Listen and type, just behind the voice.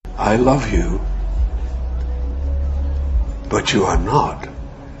I love you, but you are not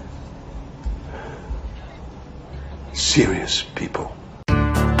serious people.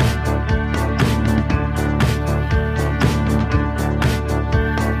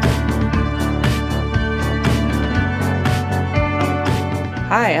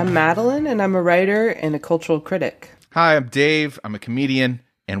 Hi, I'm Madeline, and I'm a writer and a cultural critic. Hi, I'm Dave. I'm a comedian,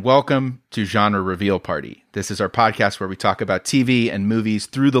 and welcome to Genre Reveal Party. This is our podcast where we talk about TV and movies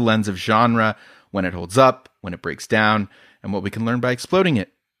through the lens of genre, when it holds up, when it breaks down, and what we can learn by exploding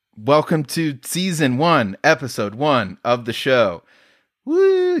it. Welcome to Season 1, Episode 1 of the show.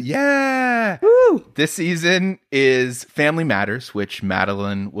 Woo! Yeah! Woo! This season is Family Matters, which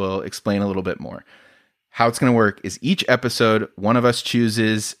Madeline will explain a little bit more. How it's going to work is each episode, one of us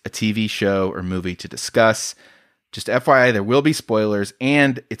chooses a TV show or movie to discuss. Just FYI, there will be spoilers,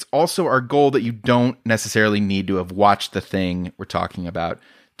 and it's also our goal that you don't necessarily need to have watched the thing we're talking about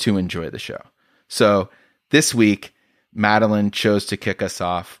to enjoy the show. So this week, Madeline chose to kick us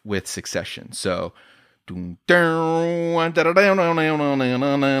off with Succession. So this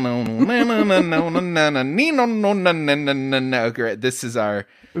is our...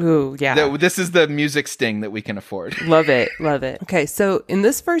 Ooh, yeah. This is the music sting that we can afford. Love it. Love it. Okay, so in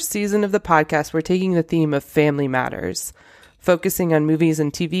this first season of the podcast, we're taking the theme of Family Matters, focusing on movies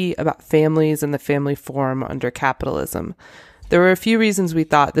and TV about families and the family form under capitalism. There were a few reasons we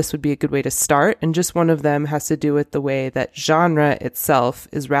thought this would be a good way to start, and just one of them has to do with the way that genre itself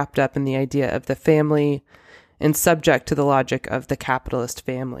is wrapped up in the idea of the family and subject to the logic of the capitalist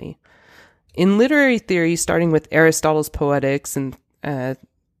family. In literary theory, starting with Aristotle's Poetics and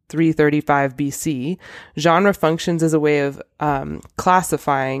 335 BC, genre functions as a way of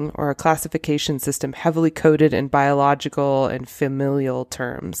classifying, or a classification system heavily coded in biological and familial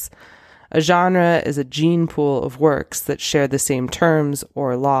terms. A genre is a gene pool of works that share the same terms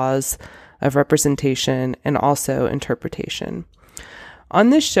or laws of representation and also interpretation. On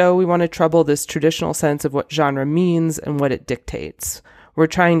this show, we want to trouble this traditional sense of what genre means and what it dictates. We're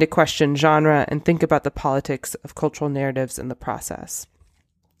trying to question genre and think about the politics of cultural narratives in the process.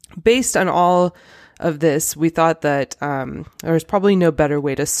 Based on all of this, we thought that there was probably no better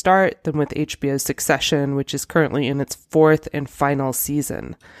way to start than with HBO's Succession, which is currently in its fourth and final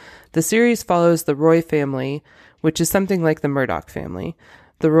season. The series follows the Roy family, which is something like the Murdoch family.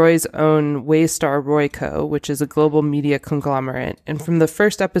 The Roys own Waystar Royco, which is a global media conglomerate, and from the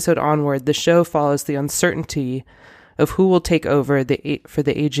first episode onward, the show follows the uncertainty of who will take over for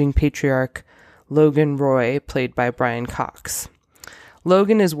the aging patriarch Logan Roy, played by Brian Cox.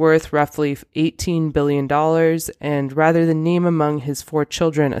 Logan is worth roughly $18 billion, and rather than name among his 4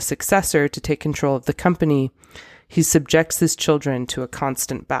 children a successor to take control of the company, he subjects his children to a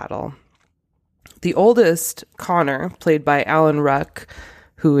constant battle. The oldest, Connor, played by Alan Ruck,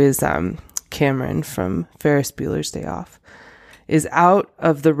 who is Cameron from Ferris Bueller's Day Off, is out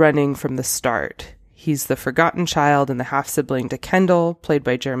of the running from the start. He's the forgotten child and the half-sibling to Kendall, played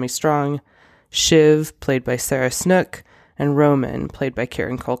by Jeremy Strong, Shiv, played by Sarah Snook, and Roman, played by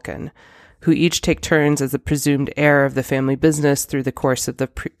Kieran Culkin, who each take turns as the presumed heir of the family business through the course of the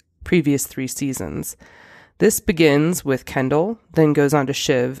previous 3 seasons. This begins with Kendall, then goes on to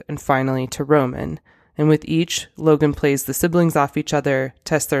Shiv, and finally to Roman. And with each, Logan plays the siblings off each other,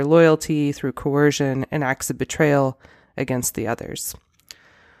 tests their loyalty through coercion, and acts of betrayal against the others.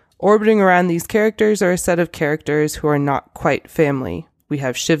 Orbiting around these characters are a set of characters who are not quite family. We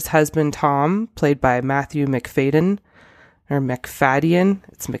have Shiv's husband, Tom, played by Matthew Macfadyen, or McFadyen.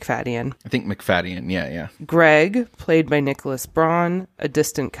 It's McFadyen. I think McFadyen, yeah. Greg, played by Nicholas Braun, a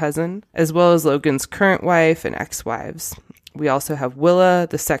distant cousin, as well as Logan's current wife and ex-wives. We also have Willa,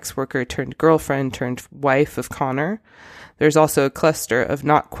 the sex worker turned girlfriend turned wife of Connor. There's also a cluster of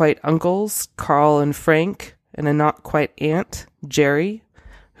not quite uncles, Carl and Frank, and a not quite aunt, Jerry,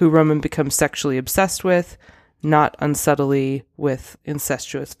 who Roman becomes sexually obsessed with, not unsubtly with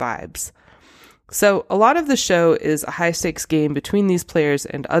incestuous vibes. So a lot of the show is a high-stakes game between these players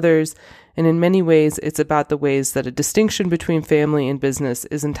and others, and in many ways it's about the ways that a distinction between family and business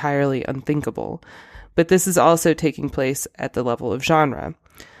is entirely unthinkable. But this is also taking place at the level of genre.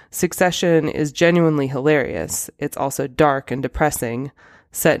 Succession is genuinely hilarious. It's also dark and depressing,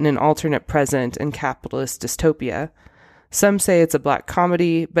 set in an alternate present and capitalist dystopia. Some say it's a black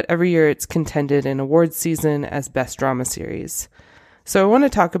comedy, but every year it's contended in awards season as Best Drama Series. So I want to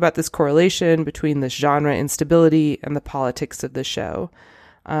talk about this correlation between this genre instability and the politics of the show.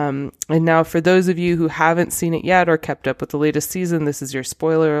 And now for those of you who haven't seen it yet or kept up with the latest season, this is your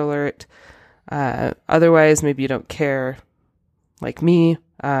spoiler alert. Otherwise, maybe you don't care. like me,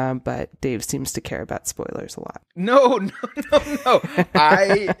 but Dave seems to care about spoilers a lot. No.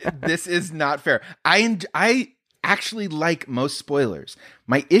 This is not fair. I actually like most spoilers.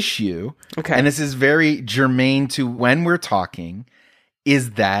 My issue, Okay. and this is very germane to when we're talking,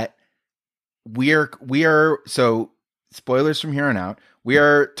 is that we are so spoilers from here on out. We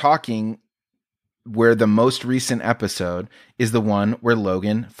are talking where the most recent episode is the one where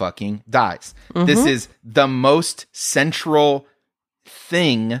Logan fucking dies. Mm-hmm. This is the most central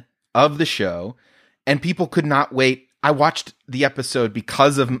thing of the show, and people could not wait. I watched the episode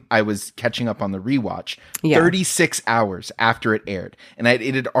because I was catching up on the rewatch 36 hours after it aired, and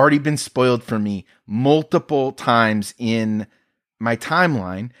it had already been spoiled for me multiple times in my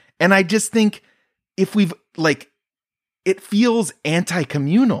timeline. And I just think if we've it feels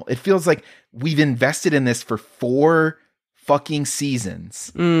anti-communal. It feels like we've invested in this for 4 fucking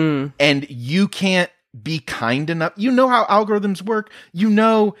seasons, and you can't be kind enough. You know how algorithms work. You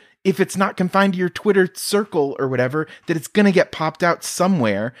know, if it's not confined to your Twitter circle or whatever, that it's going to get popped out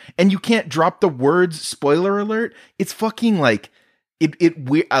somewhere, and you can't drop the words spoiler alert. It's fucking like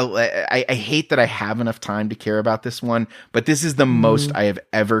I hate that I have enough time to care about this one, but this is the most I have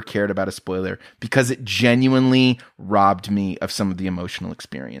ever cared about a spoiler because it genuinely robbed me of some of the emotional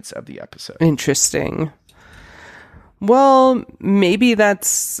experience of the episode. Interesting. Well, maybe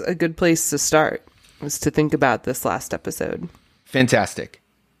that's a good place to start, is to think about this last episode. Fantastic.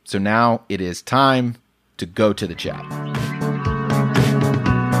 So now it is time to go to the chat.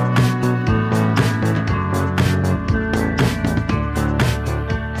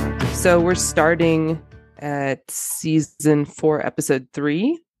 So we're starting at season 4, episode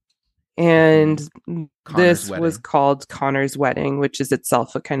 3. And this was called Connor's Wedding, which is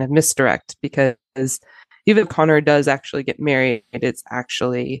itself a kind of misdirect, because even if Connor does actually get married, it's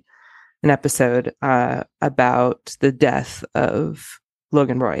actually an episode about the death of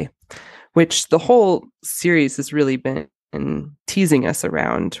Logan Roy, which the whole series has really been teasing us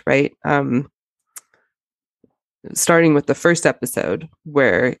around, right? Starting with the first episode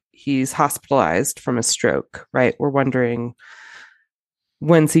where he's hospitalized from a stroke, right? We're wondering,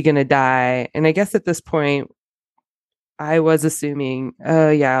 when's he going to die? And I guess at this point, I was assuming,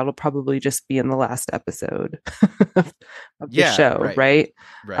 it'll probably just be in the last episode of the show, right?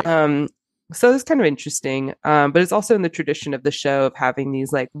 So it's kind of interesting, but it's also in the tradition of the show of having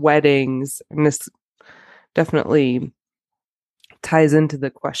these like weddings, and this definitely ties into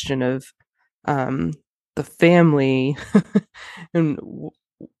the question of the family and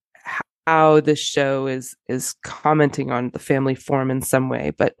how this show is commenting on the family form in some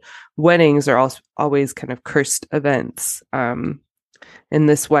way. But weddings are also always kind of cursed events, and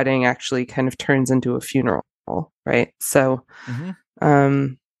this wedding actually kind of turns into a funeral, right? So I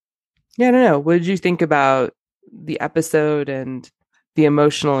don't know, what did you think about the episode and the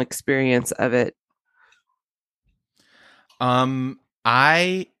emotional experience of it?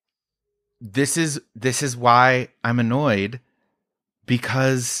 This is why I'm annoyed,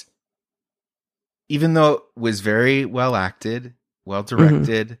 because even though it was very well acted, well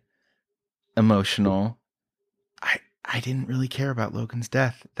directed, emotional, I didn't really care about Logan's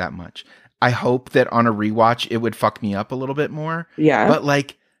death that much. I hope that on a rewatch it would fuck me up a little bit more. Yeah. But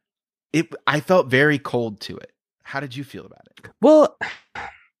I felt very cold to it. How did you feel about it? Well,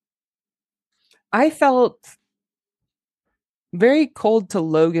 I felt very cold to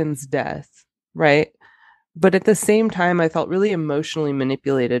Logan's death, right? But at the same time, I felt really emotionally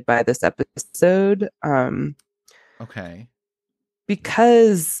manipulated by this episode. Okay.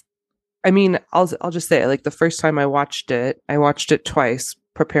 Because, I mean, I'll just say, like, the first time I watched it twice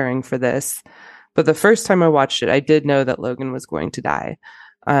preparing for this. But the first time I watched it, I did know that Logan was going to die.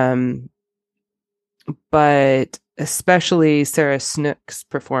 But especially Sarah Snook's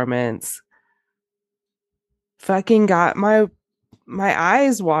performance fucking got my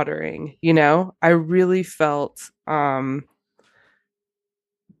eyes watering, you know? I really felt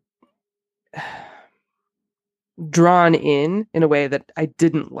drawn in a way that I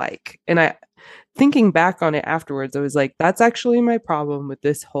didn't like. And thinking back on it afterwards, I was like, that's actually my problem with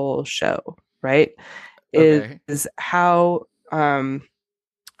this whole show, right? Okay. Is how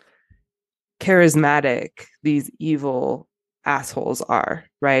charismatic these evil assholes are,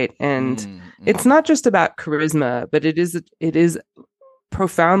 right? And it's not just about charisma, but it is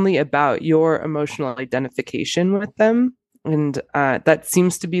profoundly about your emotional identification with them, and that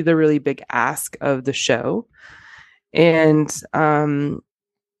seems to be the really big ask of the show. And I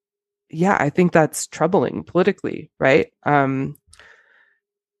think that's troubling politically, right? Because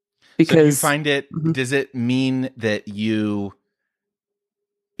so do you find it, does it mean that you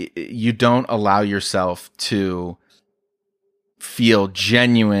don't allow yourself to feel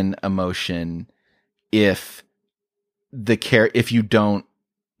genuine emotion if if you don't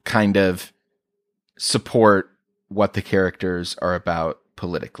kind of support what the characters are about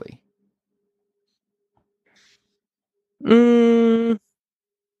politically. I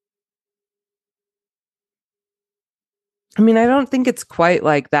mean, I don't think it's quite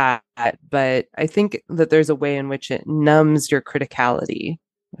like that, but I think that there's a way in which it numbs your criticality,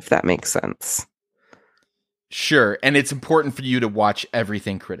 if that makes sense. Sure. And it's important for you to watch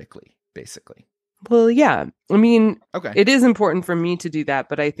everything critically, basically. Well, yeah. I mean, okay. It is important for me to do that,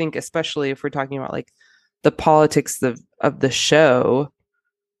 but I think especially if we're talking about like the politics of the show,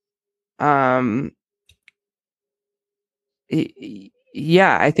 yeah,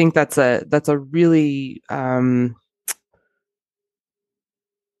 I think that's a really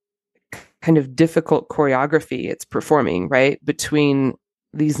kind of difficult choreography it's performing, right? Between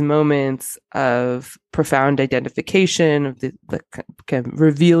these moments of profound identification, of the kind of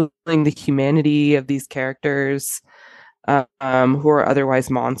revealing the humanity of these characters, who are otherwise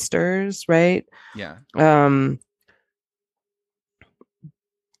monsters, right? Yeah.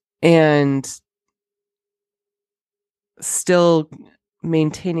 And still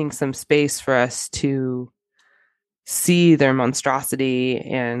maintaining some space for us to see their monstrosity.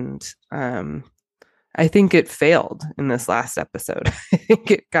 And I think it failed in this last episode. I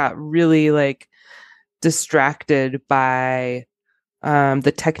think it got really like distracted by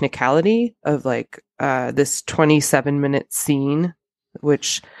the technicality of like this 27-minute scene,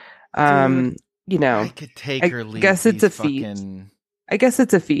 which Dude, you know, I could take or leave. Guess it's a feat. I guess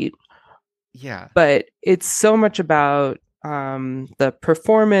it's a feat. Yeah. But it's so much about the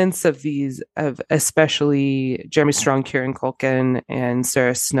performance of especially Jeremy Strong, Kieran Culkin, and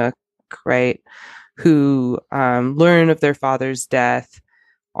Sarah Snook, right? Who learn of their father's death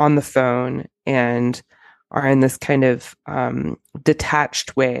on the phone and are in this kind of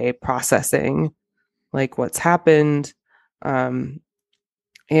detached way processing like what's happened. And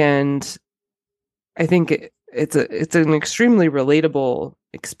I think it's an extremely relatable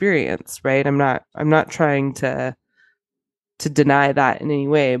experience, right? I'm not trying to deny that in any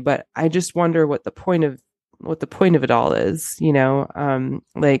way, but I just wonder what the point of it all is, you know?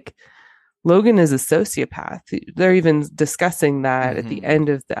 Like Logan is a sociopath. They're even discussing that at the end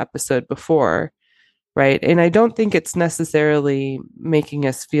of the episode before, right? And I don't think it's necessarily making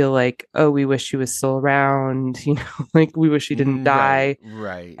us feel like, oh, we wish he was still around, you know, like we wish he didn't die.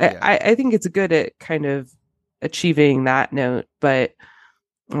 Right. Yeah. I think it's good at kind of achieving that note, but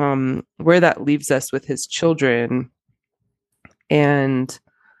where that leaves us with his children and,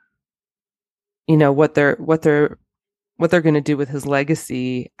 you know, what they're going to do with his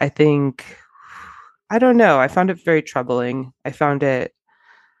legacy, I think, I don't know. I found it very troubling. I found it,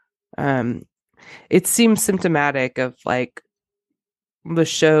 it seems symptomatic of like the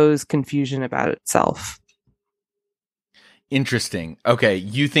show's confusion about itself. Interesting. Okay.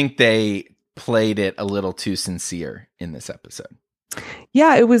 You think they played it a little too sincere in this episode?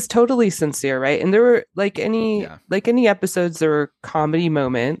 Yeah, it was totally sincere, right? And there were like any episodes, there were comedy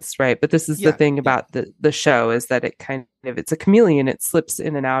moments, right? But this is the thing about the show is that it's a chameleon. It slips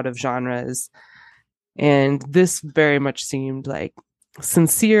in and out of genres. And this very much seemed like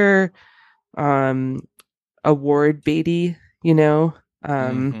sincere, award baity, you know?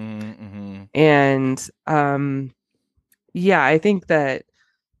 And yeah, I think that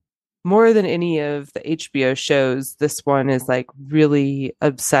more than any of the HBO shows, this one is like really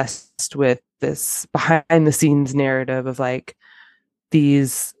obsessed with this behind the scenes narrative of like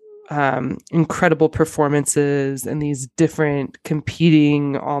these incredible performances and these different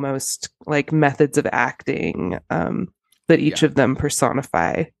competing almost like methods of acting that each of them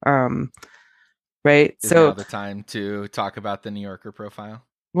personify. Right. Is now the time to talk about the New Yorker profile?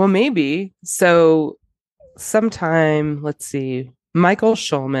 Well, maybe. So sometime, let's see, Michael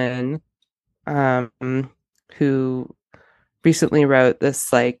Schulman, who recently wrote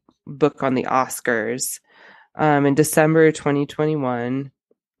this like book on the Oscars, in December 2021,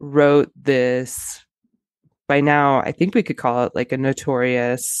 wrote this, by now, I think we could call it like a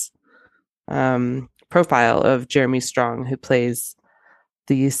notorious profile of Jeremy Strong, who plays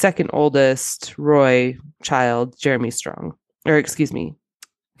the second oldest Roy child, Jeremy Strong.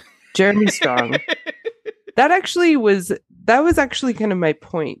 That was actually kind of my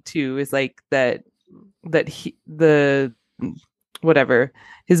point too, is like that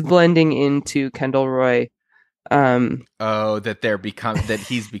his blending into Kendall Roy. That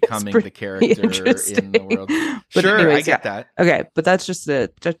he's becoming the character in the world. But sure, anyways, I get that. Okay, but that's just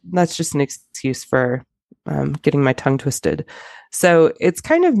an excuse for getting my tongue twisted. So it's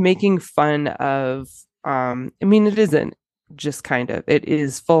kind of making fun of. I mean, it isn't just kind of. It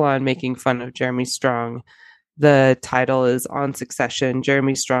is full on making fun of Jeremy Strong. The title is On Succession.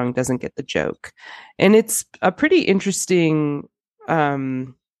 Jeremy Strong doesn't get the joke. And it's a pretty interesting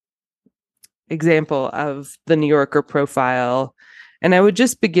example of the New Yorker profile. And I would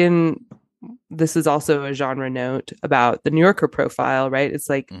just begin, this is also a genre note about the New Yorker profile, right? It's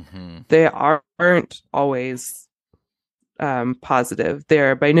like they aren't always positive.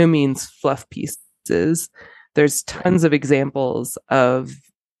 They're by no means fluff pieces. There's tons of examples of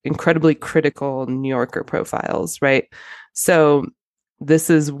incredibly critical New Yorker profiles, right? So this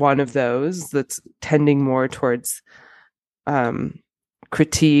is one of those that's tending more towards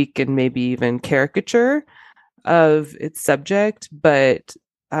critique and maybe even caricature of its subject, but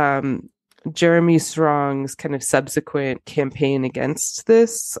Jeremy Strong's kind of subsequent campaign against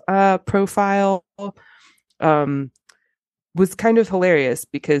this profile was kind of hilarious,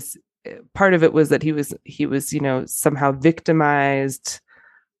 because part of it was that he was somehow victimized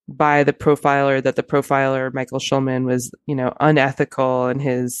by the profiler, that the profiler Michael Schulman was unethical in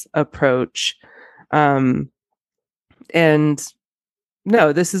his approach, and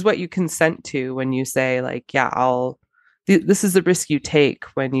no, this is what you consent to when you say, like, yeah, this is the risk you take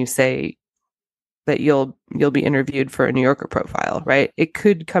when you say that you'll be interviewed for a New Yorker profile, right? It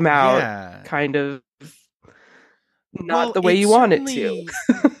could come out kind of not the way you want it to.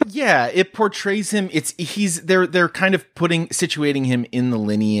 Yeah, it portrays him. They're kind of situating him in the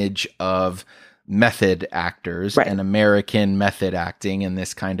lineage of method actors, right, and American method acting and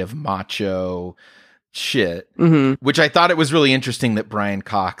this kind of macho shit, which I thought it was really interesting that Brian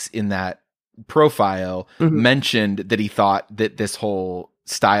Cox in that profile mentioned that he thought that this whole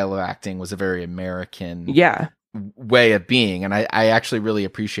style of acting was a very American way of being. And I actually really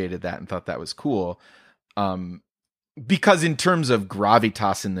appreciated that and thought that was cool. Because in terms of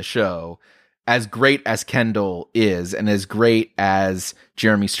gravitas in the show, as great as Kendall is and as great as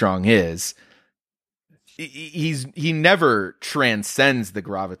Jeremy Strong is, he never transcends the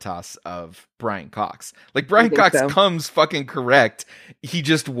gravitas of Brian Cox. Like, Brian Cox comes fucking correct. He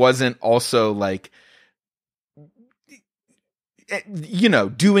just wasn't also like,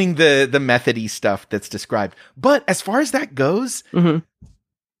 doing the methody stuff that's described. But as far as that goes,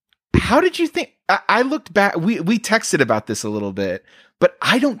 how did you think? I looked back. We texted about this a little bit, but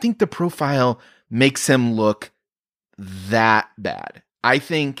I don't think the profile makes him look that bad. I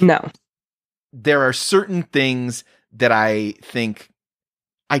think there are certain things that I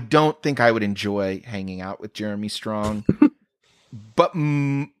don't think I would enjoy hanging out with Jeremy Strong, but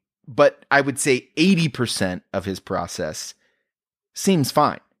I would say 80% of his process seems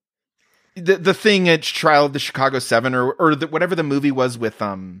fine. The thing at Trial of the Chicago 7 or whatever the movie was with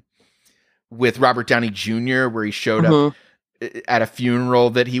Robert Downey Jr., where he showed up at a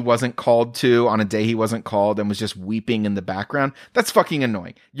funeral that he wasn't called to on a day he wasn't called and was just weeping in the background. That's fucking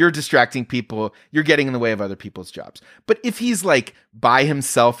annoying. You're distracting people. You're getting in the way of other people's jobs. But if he's like by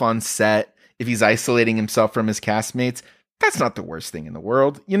himself on set, if he's isolating himself from his castmates, that's not the worst thing in the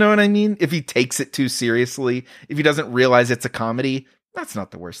world. You know what I mean? If he takes it too seriously, if he doesn't realize it's a comedy, that's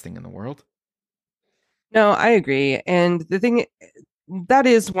not the worst thing in the world. No, I agree. And the thing, that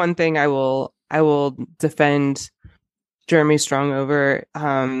is one thing I will defend Jeremy Strong over.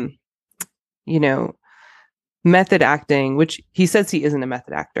 Method acting, which he says he isn't a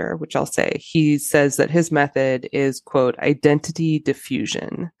method actor, which I'll say. He says that his method is, quote, identity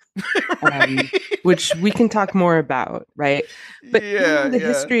diffusion, which we can talk more about, right? But in the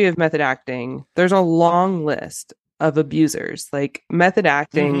history of method acting, there's a long list of abusers. Like, method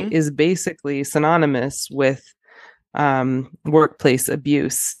acting is basically synonymous with workplace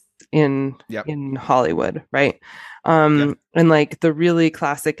abuse in Hollywood, right? And like the really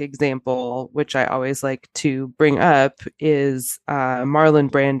classic example, which I always like to bring up, is Marlon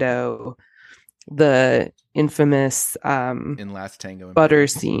Brando, the infamous in Last Tango butter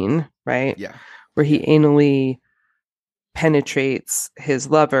scene, right? Yeah, where he anally penetrates his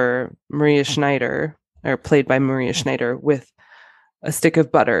lover, Maria Schneider, or played by Maria Schneider, with a stick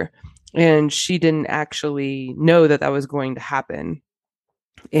of butter. And she didn't actually know that was going to happen.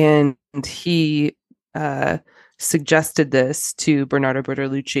 And he suggested this to Bernardo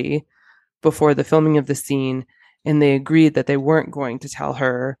Bertolucci before the filming of the scene, and they agreed that they weren't going to tell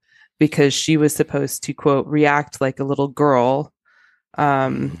her because she was supposed to, quote, react like a little girl,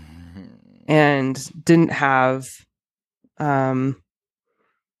 and didn't have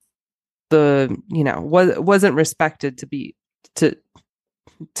wasn't respected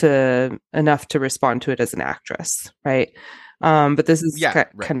to enough to respond to it as an actress, right? But this is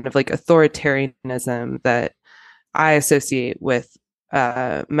kind of like authoritarianism that I associate with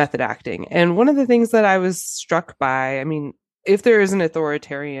method acting. And one of the things that I was struck by, I mean, if there is an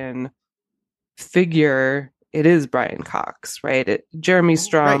authoritarian figure, it is Brian Cox, right? Jeremy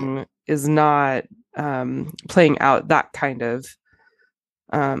Strong is not playing out that kind of.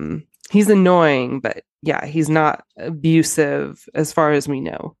 He's annoying, but yeah, he's not abusive as far as we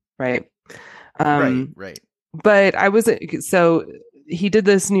know, right? Right. But I wasn't so. He did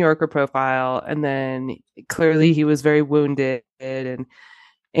this New Yorker profile, and then clearly he was very wounded, and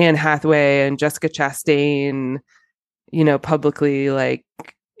Anne Hathaway and Jessica Chastain, publicly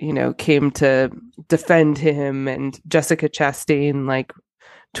came to defend him, and Jessica Chastain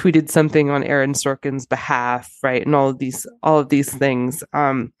tweeted something on Aaron Sorkin's behalf, right? And all of these things.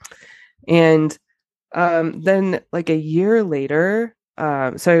 And then a year later,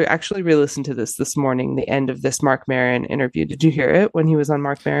 so I actually re-listened to this morning, the end of this Marc Maron interview. Did you hear it when he was on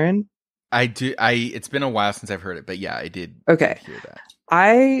Marc Maron? I do. It's been a while since I've heard it, but yeah, I did. Okay. Hear that.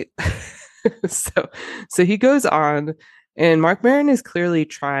 So he goes on, and Marc Maron is clearly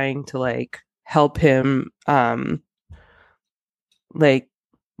trying to help him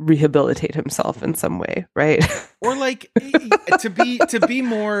rehabilitate himself in some way, right? Or to be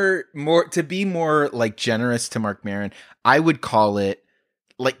more generous to Marc Maron, I would call it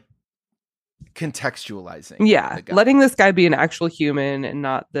contextualizing. Yeah, letting this guy be an actual human and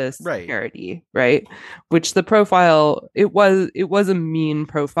not this parody, right? Which the profile, it was a mean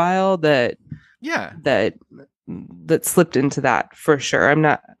profile that slipped into that for sure.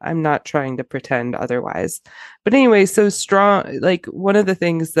 I'm not trying to pretend otherwise. But anyway, so Strong, one of the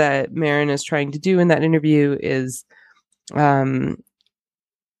things that Maron is trying to do in that interview is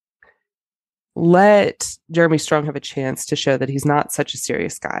let Jeremy Strong have a chance to show that he's not such a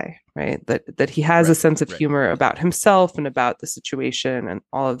serious guy, right? That he has a sense of humor about himself and about the situation and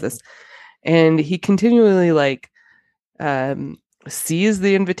all of this. And he continually sees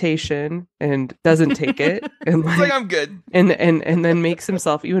the invitation and doesn't take it, and I'm good, and then makes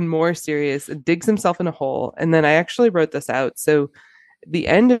himself even more serious and digs himself in a hole. And then I actually wrote this out. So the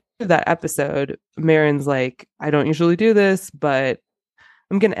end of that episode, Maron's like, I don't usually do this, but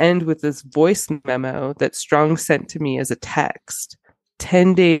I'm going to end with this voice memo that Strong sent to me as a text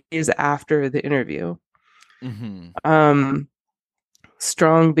 10 days after the interview. Mm-hmm.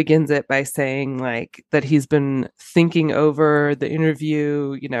 Strong begins it by saying that he's been thinking over the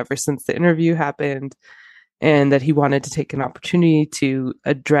interview, ever since the interview happened, and that he wanted to take an opportunity to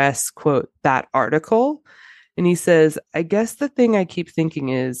address, quote, that article. And he says, I guess the thing I keep thinking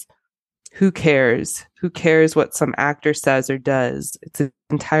is, who cares? Who cares what some actor says or does? It's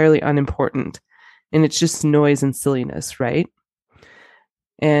entirely unimportant. And it's just noise and silliness, right?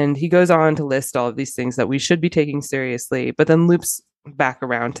 And he goes on to list all of these things that we should be taking seriously, but then loops back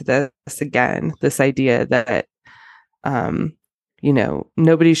around to this again, this idea that,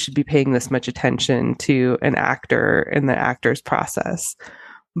 nobody should be paying this much attention to an actor and the actor's process.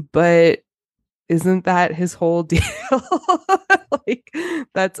 But isn't that his whole deal?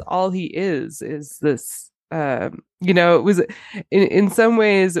 That's all he is this, it was, in some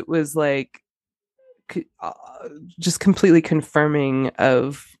ways, it was just completely confirming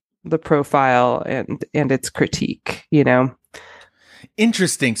of the profile and its critique,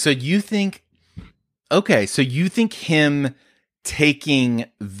 Interesting. So you think him taking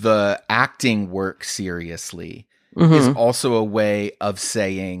the acting work seriously is also a way of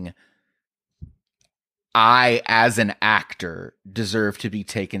saying, I, as an actor, deserve to be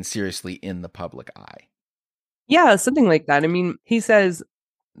taken seriously in the public eye. Yeah, something like that. I mean, he says,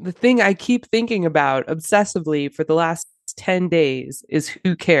 the thing I keep thinking about obsessively for the last 10 days is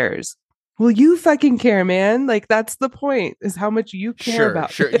who cares? Well, you fucking care, man. That's the point, is how much you care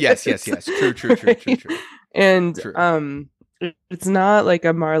about. Sure. Yes. True. And True. It's not like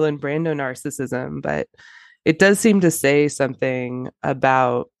a Marlon Brando narcissism, but it does seem to say something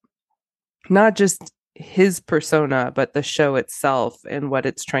about not just his persona, but the show itself and what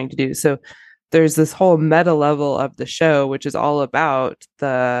it's trying to do. So there's this whole meta level of the show, which is all about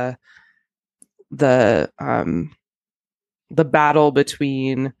the battle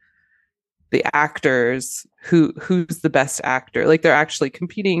between the actors, who's the best actor. They're actually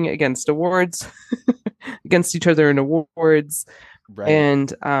competing against awards, against each other in awards. Right.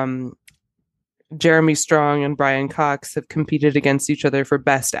 And Jeremy Strong and Brian Cox have competed against each other for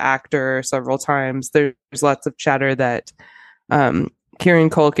Best Actor several times. There's lots of chatter that Kieran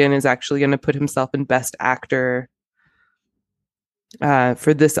Culkin is actually going to put himself in Best Actor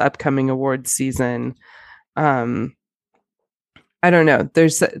for this upcoming awards season. I don't know.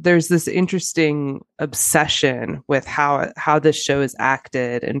 There's this interesting obsession with how this show is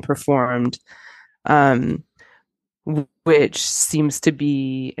acted and performed. which seems to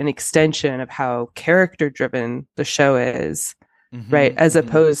be an extension of how character driven the show is, right? As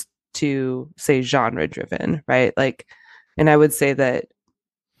opposed to, say, genre driven, right? Like, and I would say that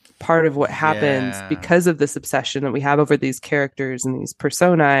part of what happens because of this obsession that we have over these characters and these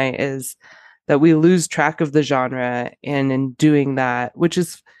personae is that we lose track of the genre. And in doing that, which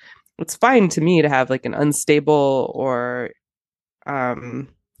is, it's fine to me to have like an unstable or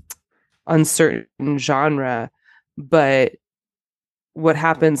uncertain genre, but what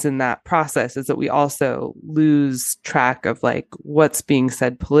happens in that process is that we also lose track of like what's being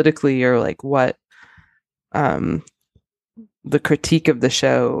said politically, or like what the critique of the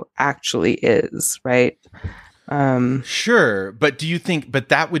show actually is, right? Sure, but do you think? But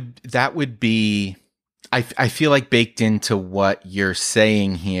that would be. I feel like baked into what you're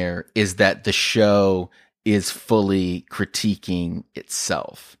saying here is that the show is fully critiquing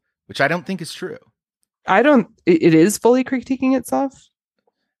itself, which I don't think is true. It is fully critiquing itself.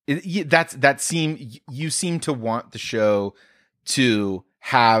 You seem to want the show to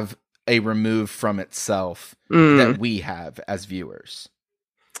have a remove from itself that we have as viewers,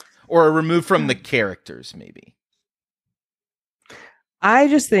 or a remove from the characters, maybe. I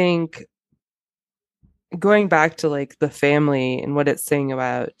just think going back to like the family and what it's saying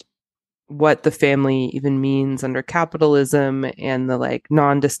about what the family even means under capitalism, and the like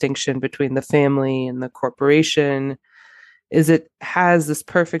non-distinction between the family and the corporation, is it has this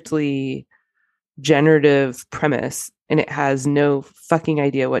perfectly generative premise and it has no fucking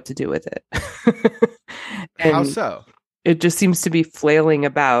idea what to do with it. And how so? It just seems to be flailing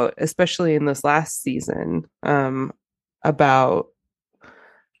about, especially in this last season, about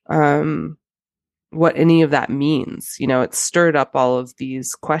what any of that means. You know, it stirred up all of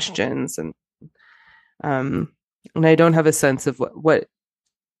these questions, and I don't have a sense of what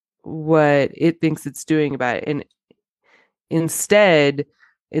it thinks it's doing about it. And instead,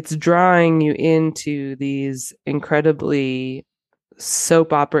 it's drawing you into these incredibly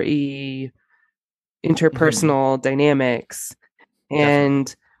soap opera-y interpersonal dynamics,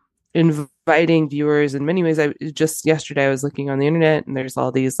 and inviting viewers in many ways. Just yesterday I was looking on the internet, and there's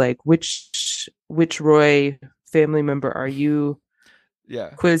all these like which Roy family member are you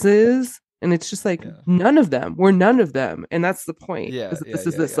quizzes, and it's just like none of them. We're none of them, and that's the point.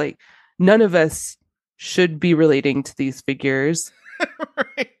 Like none of us should be relating to these figures.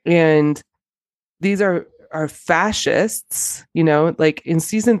 Right. And these are fascists, you know, like in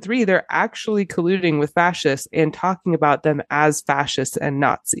season 3, they're actually colluding with fascists and talking about them as fascists and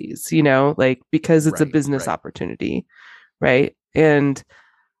Nazis, you know, like because it's a business opportunity. Right. And,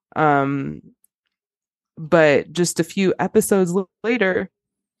 but just a few episodes later,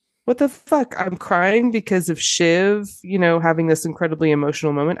 what the fuck? I'm crying because of Shiv, you know, having this incredibly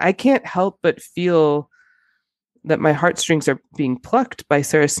emotional moment. I can't help but feel that my heartstrings are being plucked by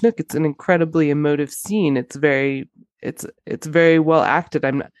Sarah Snook. It's an incredibly emotive scene. It's very well acted.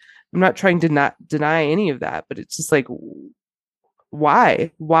 I'm not trying to not deny any of that, but it's just like, why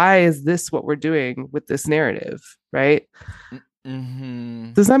is this what we're doing with this narrative? Right.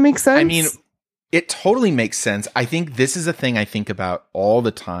 Does that make sense? I mean, it totally makes sense. I think this is a thing I think about all the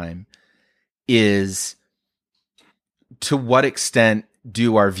time, is to what extent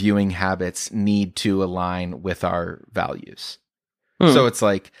do our viewing habits need to align with our values? So it's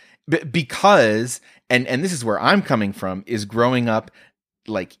like, because, and this is where I'm coming from, is growing up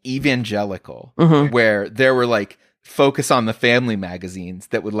like evangelical, where there were like Focus on the Family magazines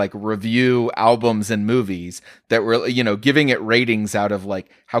that would like review albums and movies that were, you know, giving it ratings out of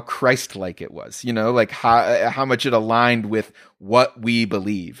like how Christ-like it was, you know, like how much it aligned with what we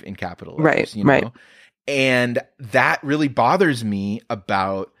believe in capital letters, you know? And that really bothers me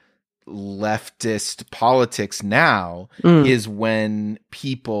about leftist politics now, is when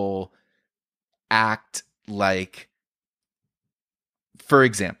people act like, for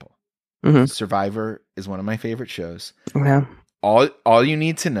example, Survivor is one of my favorite shows. Yeah. All you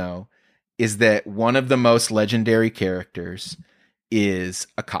need to know is that one of the most legendary characters is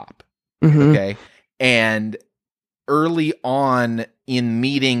a cop. Okay. And early on in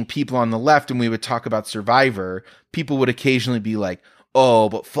meeting people on the left, and we would talk about Survivor, people would occasionally be like, oh,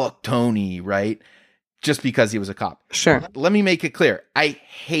 but fuck Tony, right? Just because he was a cop. Sure. Let me make it clear. I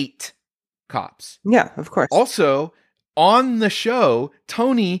hate cops. Yeah, of course. Also, on the show,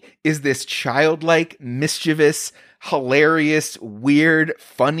 Tony is this childlike, mischievous, hilarious, weird,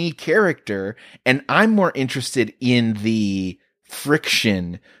 funny character, and I'm more interested in the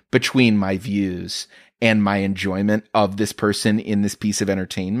friction between my views and my enjoyment of this person in this piece of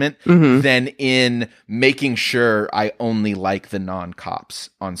entertainment than in making sure I only like the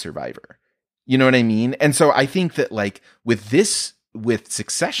non-cops on Survivor. You know what I mean? And so I think that like with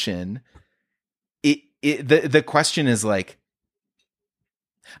Succession, the question is like,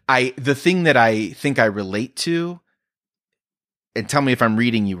 the thing that I think I relate to, and tell me if I'm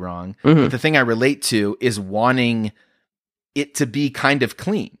reading you wrong, but the thing I relate to is wanting it to be kind of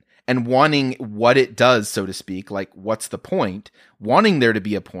clean and wanting what it does, so to speak, like what's the point, wanting there to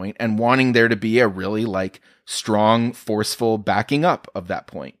be a point and wanting there to be a really like strong, forceful backing up of that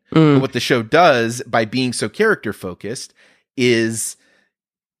point. But what the show does by being so character focused is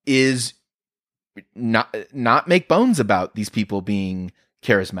not make bones about these people being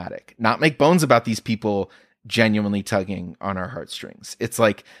charismatic, not make bones about these people genuinely tugging on our heartstrings. It's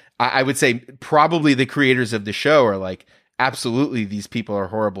like, I would say probably the creators of the show are like, absolutely, these people are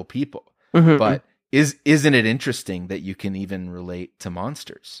horrible people. But isn't it interesting that you can even relate to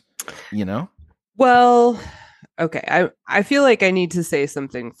monsters, you know? Well, okay. I feel like I need to say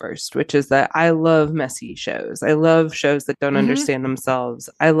something first, which is that I love messy shows. I love shows that don't understand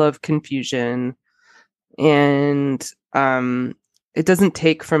themselves. I love confusion. And it doesn't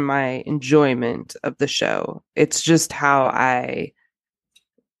take from my enjoyment of the show. It's just how I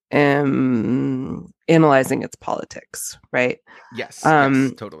am analyzing its politics, right? Yes,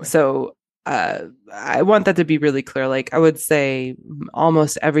 totally. So I want that to be really clear. Like I would say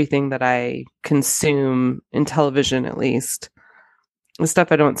almost everything that I consume in television, at least, the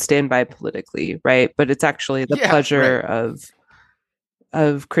stuff I don't stand by politically, right? But it's actually the pleasure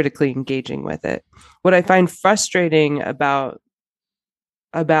of critically engaging with it. What I find frustrating about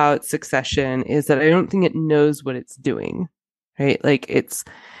Succession is that I don't think it knows what it's doing, right? Like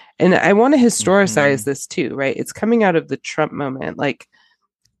and I want to historicize this too, right? It's coming out of the Trump moment. Like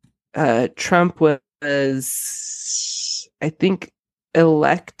Trump was, I think,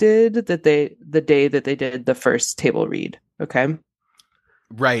 elected the day that they did the first table read. Okay.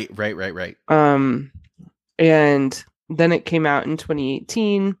 Right. And then it came out in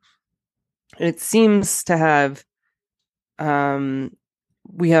 2018. It seems to have,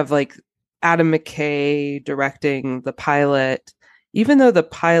 we have like Adam McKay directing the pilot, even though the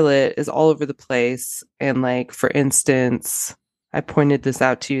pilot is all over the place. And like, for instance, I pointed this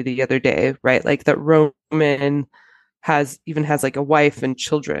out to you the other day, right? Like that Roman has like a wife and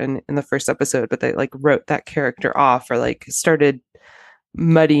children in the first episode, but they like wrote that character off or like started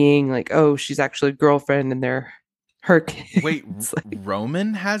muddying like, oh, she's actually a girlfriend and they're her kids. Wait, like,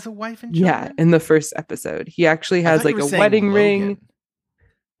 Roman has a wife and children? Yeah, in the first episode. He actually has like a wedding ring.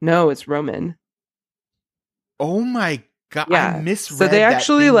 No, it's Roman. Oh my God. Yeah. I misread so they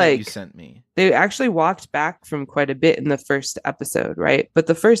actually that like you sent me. They actually walked back from quite a bit in the first episode, right? But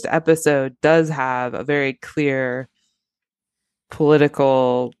the first episode does have a very clear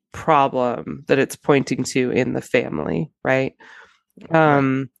political problem that it's pointing to in the family, right?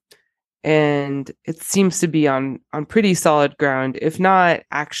 And it seems to be on pretty solid ground, if not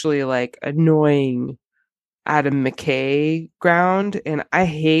actually like annoying Adam McKay ground. And I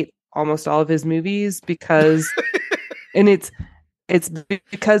hate almost all of his movies because and it's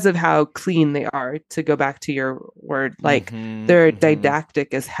because of how clean they are, to go back to your word. Like they're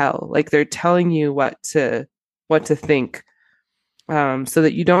didactic as hell. Like they're telling you what to think, so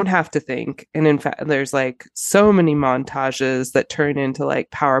that you don't have to think. And in fact, there's like so many montages that turn into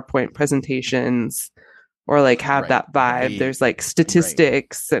like PowerPoint presentations or like have that vibe. There's like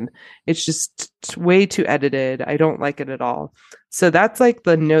statistics and it's just way too edited. I don't like it at all. So that's like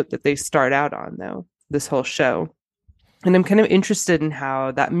the note that they start out on, though, this whole show. And I'm kind of interested in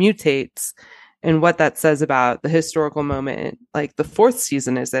how that mutates and what that says about the historical moment, like the fourth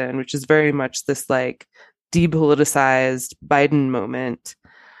season is in, which is very much this like depoliticized Biden moment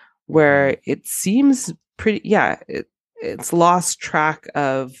where it seems pretty, it's lost track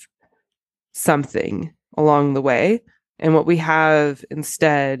of something along the way. And what we have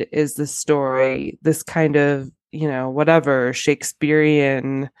instead is the story, this kind of, whatever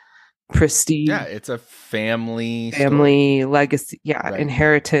Shakespearean prestige. Yeah, it's a family legacy,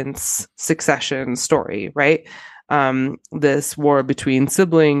 inheritance, succession story, right? This war between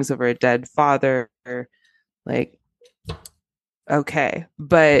siblings over a dead father, like, okay,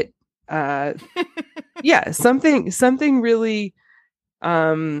 but something really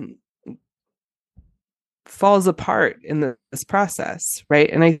falls apart in this process, right?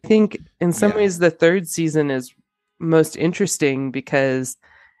 And I think in some ways the third season is most interesting because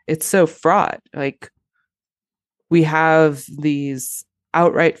it's so fraught. Like we have these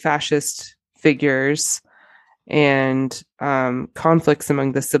outright fascist figures and conflicts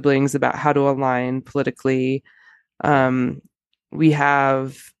among the siblings about how to align politically. We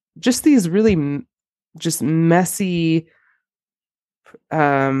have just these really just messy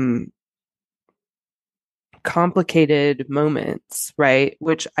complicated moments, right?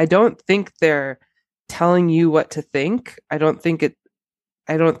 Which I don't think they're telling you what to think. I don't think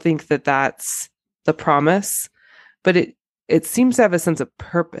that that's the promise, but it seems to have a sense of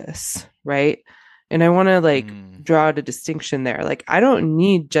purpose, right? And I want to draw out a distinction there. Like, I don't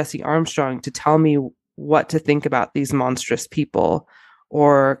need Jesse Armstrong to tell me what to think about these monstrous people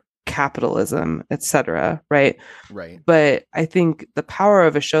or capitalism, etc., right? Right. But I think the power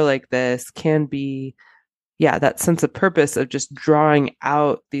of a show like this can be, that sense of purpose of just drawing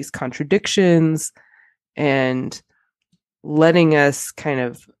out these contradictions and letting us kind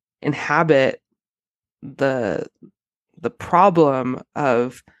of inhabit the problem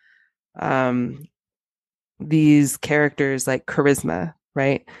of these characters like charisma,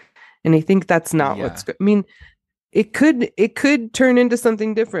 right? And I think that's not what's I mean, it could turn into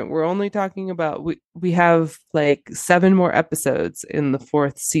something different. We're only talking about we have like 7 more episodes in the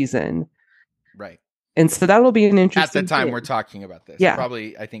 4th season. Right. And so that'll be an interesting at the time thing. We're talking about this. Yeah.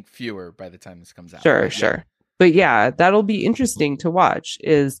 Probably, I think, fewer by the time this comes out. Sure. But that'll be interesting to watch,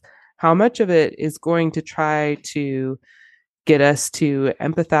 is how much of it is going to try to get us to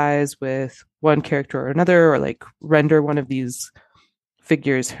empathize with one character or another, or like render one of these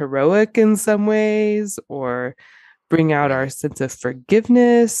figures heroic in some ways, or bring out our sense of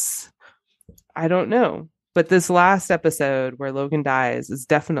forgiveness. I don't know. But this last episode where Logan dies is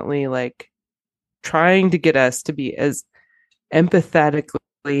definitely like trying to get us to be as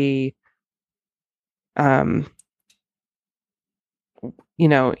empathetically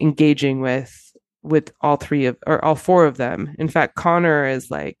engaging with all 4 of them. In fact, Connor is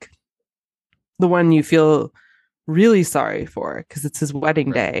like the one you feel really sorry for, because it's his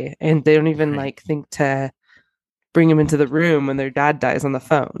wedding day and they don't even like think to bring him into the room when their dad dies on the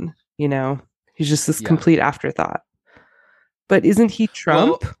phone. He's just this complete afterthought. But isn't he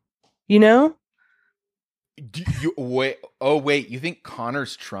Trump? Wait, you think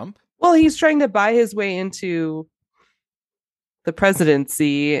Connor's Trump? Well, he's trying to buy his way into the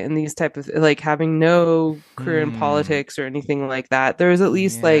presidency and these type of, like, having no career in politics or anything like that. There was at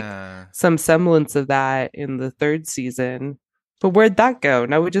least like some semblance of that in the 3rd season. But where'd that go?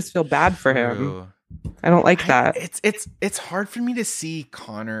 Now we just feel bad for him. I don't like that. It's hard for me to see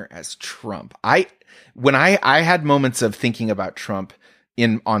Connor as Trump. I had moments of thinking about Trump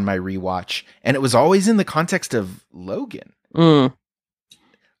on my rewatch, and it was always in the context of Logan.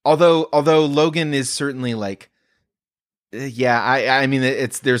 Although Logan is certainly like, I mean,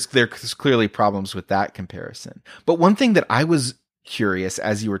 there's clearly problems with that comparison. But one thing that I was curious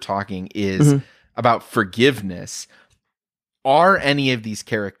as you were talking is about forgiveness. Are any of these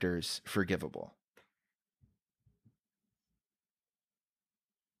characters forgivable?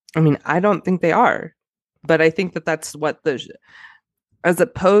 I mean, I don't think they are, but I think that's what as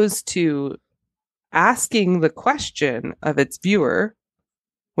opposed to asking the question of its viewer,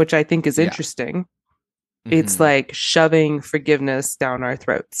 which I think is interesting. It's like shoving forgiveness down our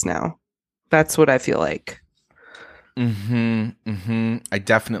throats now. That's what I feel like. I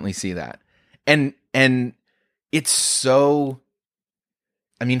definitely see that. And it's so,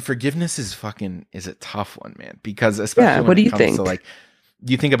 I mean, forgiveness is a tough one, man, because especially when it comes to, like,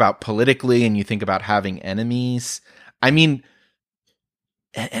 you think about politically and you think about having enemies. I mean,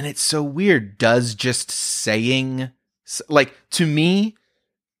 and it's so weird. Does just saying, like, to me,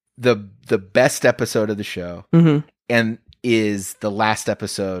 the best episode of the show and is the last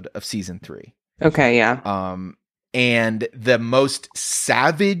episode of season 3. Okay. Yeah. And the most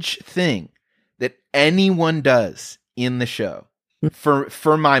savage thing that anyone does in the show,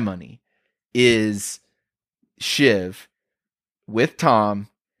 for my money, is Shiv with Tom.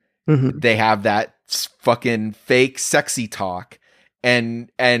 They have that fucking fake sexy talk, and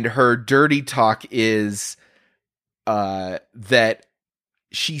her dirty talk is that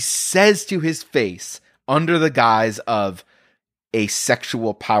she says to his face, under the guise of a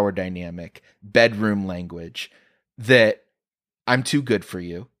sexual power dynamic, bedroom language, that I'm too good for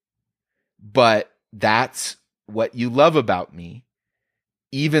you, but that's what you love about me,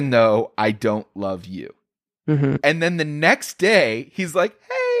 even though I don't love you. And then the next day, he's like,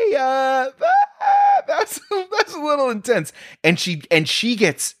 "Hey, that's a little intense," and she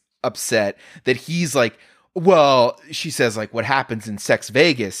gets upset that he's like, well, she says, like, what happens in Sex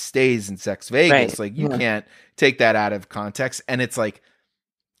Vegas stays in Sex Vegas. Right. Like, you can't take that out of context. And it's like,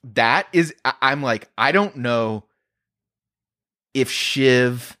 I'm like, I don't know if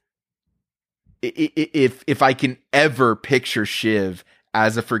Shiv, if I can ever picture Shiv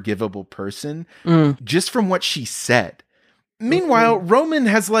as a forgivable person, just from what she said. Meanwhile, Roman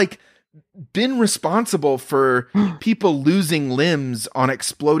has, like, been responsible for people losing limbs on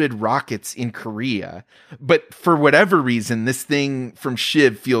exploded rockets in Korea. But for whatever reason, this thing from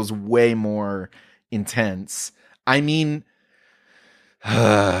Shiv feels way more intense. I mean,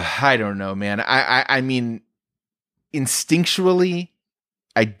 I don't know, man. I mean, instinctually,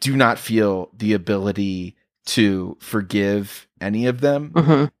 I do not feel the ability to forgive any of them.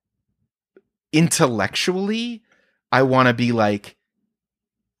 Mm-hmm. Intellectually, I want to be like,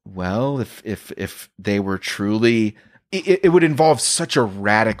 well, if they were truly, it would involve such a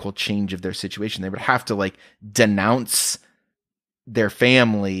radical change of their situation. They would have to like denounce their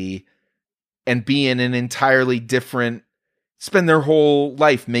family and be in an entirely different, spend their whole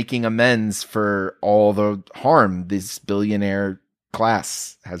life making amends for all the harm this billionaire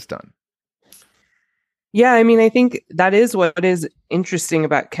class has done. Yeah, I mean, I think that is what is interesting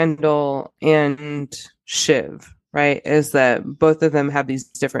about Kendall and Shiv, right? Is that both of them have these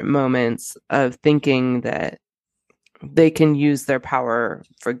different moments of thinking that they can use their power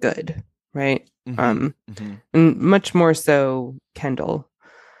for good, right? And much more so Kendall.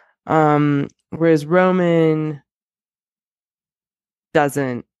 Whereas Roman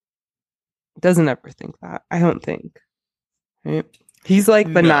doesn't ever think that. I don't think. Right? He's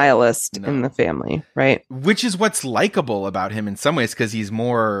like the nihilist in the family, right? Which is what's likable about him in some ways, because he's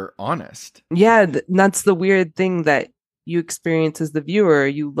more honest. Yeah, that's the weird thing that you experience as the viewer.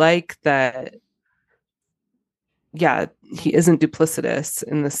 You like that, yeah, he isn't duplicitous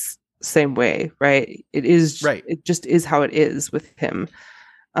in this same way, right? It is, right. It just is how it is with him.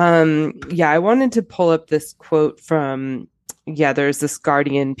 Yeah, I wanted to pull up this quote from, there's this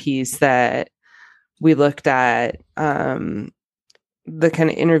Guardian piece that we looked at, the kind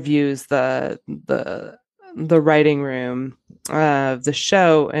of interviews, the writing room of the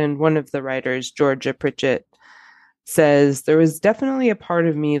show, and one of the writers, Georgia Pritchett, says, there was definitely a part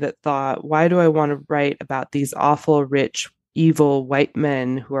of me that thought, why do I want to write about these awful, rich, evil white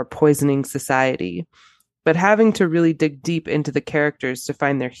men who are poisoning society? But having to really dig deep into the characters to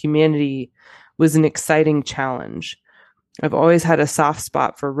find their humanity was an exciting challenge. I've always had a soft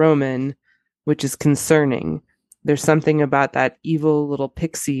spot for Roman, which is concerning. There's something about that evil little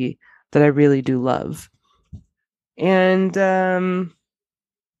pixie that I really do love. And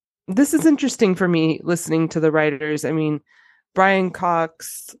this is interesting for me listening to the writers. I mean, Brian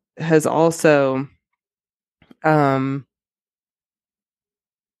Cox has also as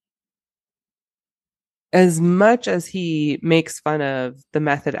much as he makes fun of the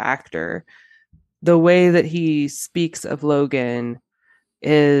method actor, the way that he speaks of Logan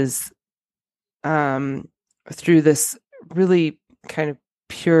is through this really kind of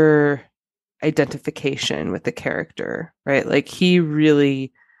pure identification with the character, right? Like he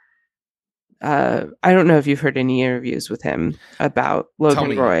really, I don't know if you've heard any interviews with him about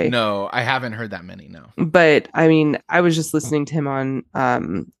Logan Roy. No, I haven't heard that many, no. But I mean, I was just listening to him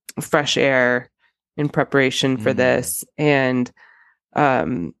on Fresh Air in preparation for this, and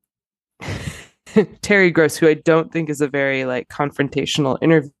Terry Gross, who I don't think is a very like confrontational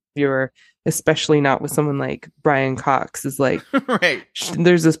interviewer, especially not with someone like Brian Cox, is like, right.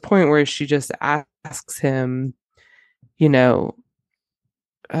 There's this point where she just asks him, you know,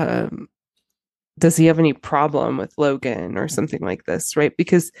 does he have any problem with Logan or something like this, right?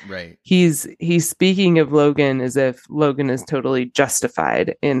 Because he's speaking of Logan as if Logan is totally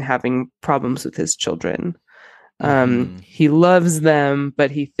justified in having problems with his children. He loves them,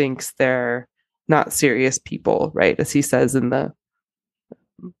 but he thinks they're not serious people, right? As he says in the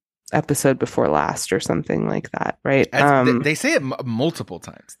episode before last or something like that, right? They say it multiple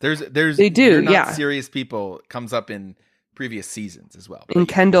times. There's they do, they're not serious people. It comes up in previous seasons as well. And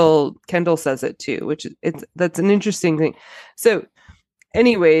Kendall says it too, which that's an interesting thing. So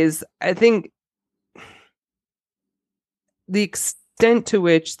anyways, I think the extent to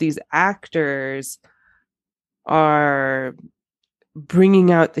which these actors are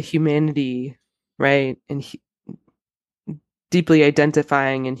bringing out the humanity, right, and deeply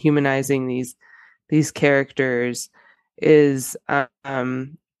identifying and humanizing these characters is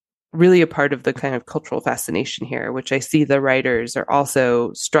really a part of the kind of cultural fascination here, which I see the writers are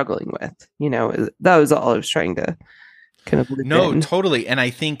also struggling with. You know, that was all I was trying to kind of loop in. Totally. And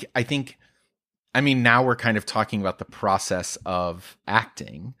I think, I mean, now we're kind of talking about the process of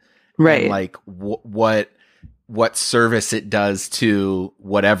acting, right? And like what service it does to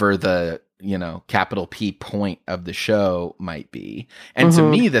whatever the, you know, capital P point of the show might be. And to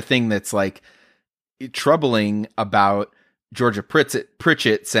me, the thing that's like troubling about Georgia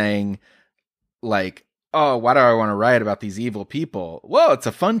Pritchett saying like, oh, why do I want to write about these evil people? Well, it's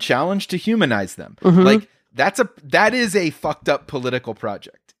a fun challenge to humanize them. Like that is a fucked up political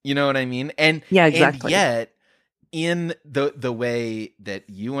project. You know what I mean? And Yeah, exactly. And yet, in the way that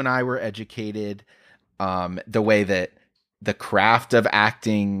you and I were educated, the way that the craft of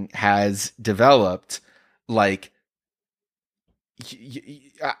acting has developed, like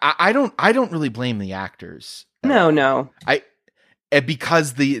I don't really blame the actors. No.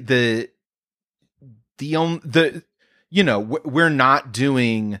 Because we're not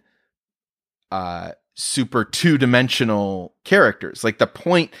doing super two-dimensional characters. Like, the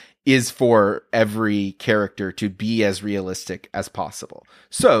point is for every character to be as realistic as possible.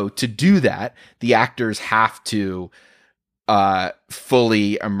 So to do that, the actors have to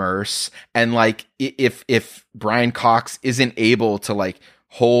fully immerse. And like, if Brian Cox isn't able to like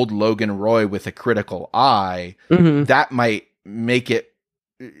hold Logan Roy with a critical eye, that might make it,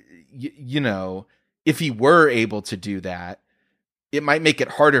 if he were able to do that, it might make it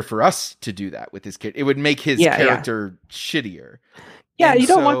harder for us to do that with his kid. It would make his character shittier. Yeah, And you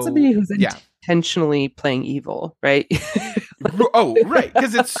don't want somebody who's yeah. intentionally playing evil, right? Oh, right,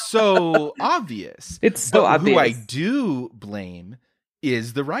 because it's so obvious. It's so obvious. Who I do blame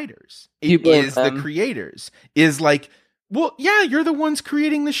is the writers. You It blame is them. the creators. Is like, well, yeah, you're the ones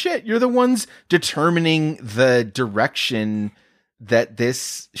creating the shit. You're the ones determining the direction that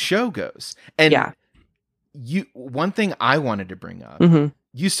this show goes. And yeah. One thing I wanted to bring up,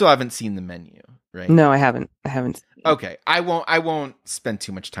 you still haven't seen the menu, right? No, I haven't. Okay. I won't spend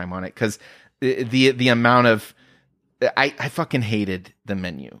too much time on it because the amount of, I fucking hated the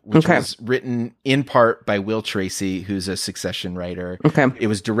menu, which was written in part by Will Tracy, who's a Succession writer. Okay. It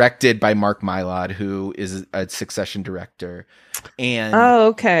was directed by Mark Mylod, who is a Succession director. And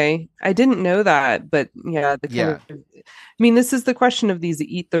okay. I didn't know that, but yeah, this is the question of these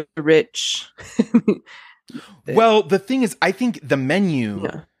eat the rich. Well, the thing is, I think the menu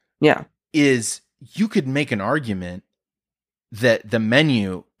is, you could make an argument that the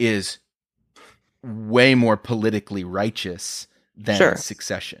menu is way more politically righteous than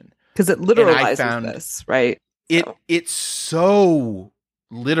Succession, because it literalizes this, right? It's so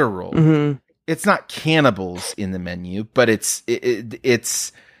literal. It's not cannibals in the menu, but it's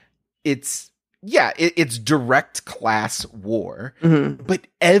direct class war. But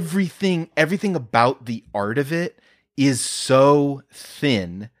everything about the art of it is so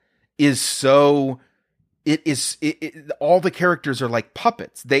thin, all the characters are like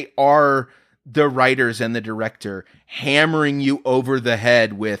puppets. They are the writers and the director hammering you over the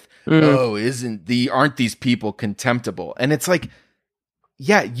head with, aren't these people contemptible? And it's like,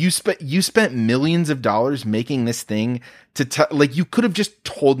 yeah, you spent millions of dollars making this thing like, you could have just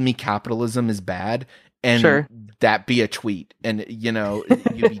told me capitalism is bad and that be a tweet and you'd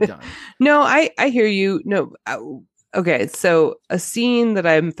be done. No, I hear you. No. Okay. So a scene that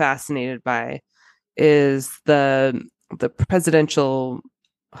I'm fascinated by is the presidential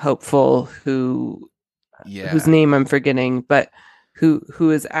hopeful whose name I'm forgetting, but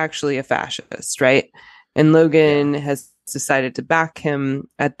who is actually a fascist, right? And Logan has decided to back him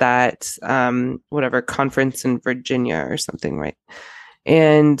at that whatever conference in Virginia or something, right?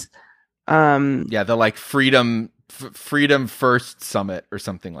 And the like Freedom First Summit or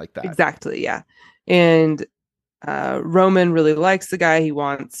something like that. Exactly, yeah. And Roman really likes the guy. He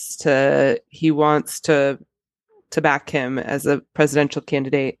wants to back him as a presidential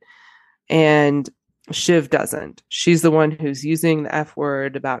candidate, and Shiv doesn't. She's the one who's using the F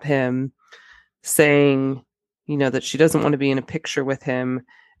word about him, saying, that she doesn't want to be in a picture with him.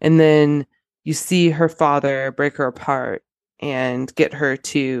 And then you see her father break her apart and get her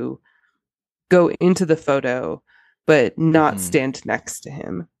to go into the photo, but not stand next to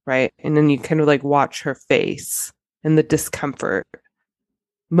him, right? And then you kind of like watch her face and the discomfort.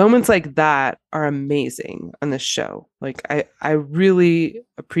 Moments like that are amazing on this show. Like, I really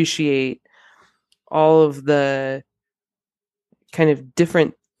appreciate all of the kind of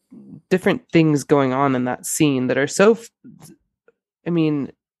different things going on in that scene that are so,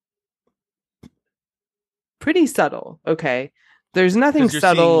 pretty subtle. Okay. There's nothing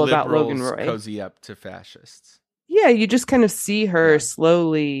subtle about Logan Roy. Cozy up to fascists. Yeah. You just kind of see her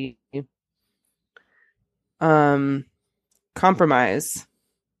slowly compromise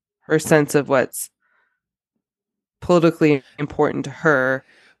her sense of what's politically important to her.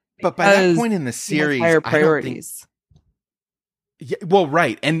 But by that point in the series, higher priorities. Yeah, well,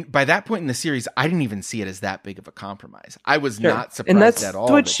 right. And by that point in the series, I didn't even see it as that big of a compromise. I was not surprised at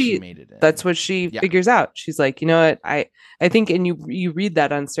all that she made it in. That's what she figures out. She's like, you know what? I think, and you read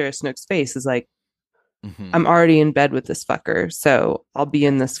that on Sarah Snook's face, is like, I'm already in bed with this fucker, so I'll be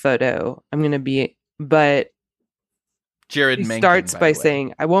in this photo. I'm going to be, but Jared he Mencken, starts by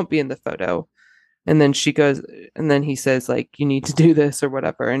saying, I won't be in the photo. And then she goes, and then he says, like, you need to do this or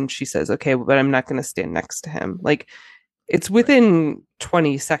whatever. And she says, okay, but I'm not going to stand next to him. Like, it's within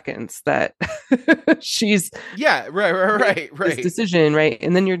 20 seconds that she's right. this decision, right?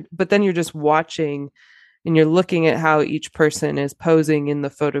 And then you're just watching and you're looking at how each person is posing in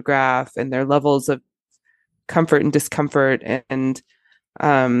the photograph and their levels of comfort and discomfort and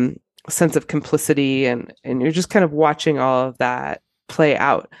sense of complicity. And you're just kind of watching all of that play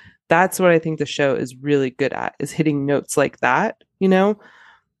out. That's what I think the show is really good at, is hitting notes like that, you know?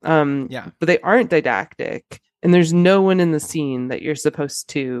 But they aren't didactic, and there's no one in the scene that you're supposed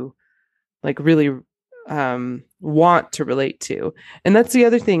to like really want to relate to. And that's the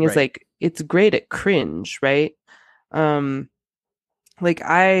other thing is like, it's great at cringe, right? Like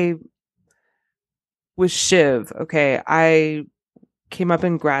I was Shiv, okay, I came up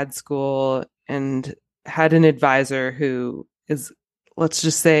in grad school and had an advisor who is, let's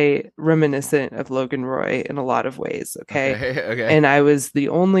just say, reminiscent of Logan Roy in a lot of ways. Okay. And I was the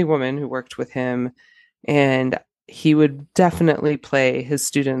only woman who worked with him, and he would definitely play his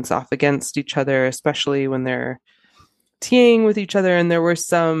students off against each other, especially when they're teeing with each other. And there were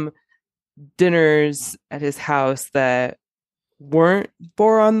some dinners at his house that weren't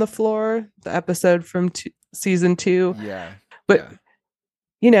Bore on the Floor, the episode from season 2. But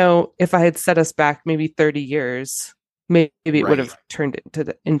you know, if I had set us back maybe 30 years, maybe it would have turned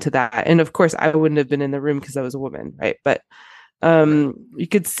into that. And of course, I wouldn't have been in the room because I was a woman, right? But you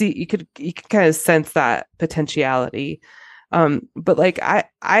could kind of sense that potentiality. But like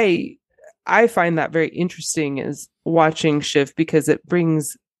I find that very interesting as watching Shiv, because it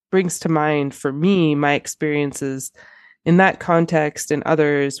brings to mind for me my experiences in that context and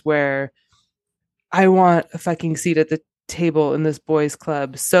others where I want a fucking seat at the table in this boys'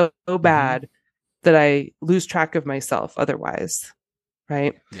 club so bad that I lose track of myself otherwise,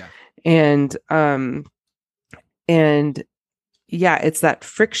 right? And yeah, it's that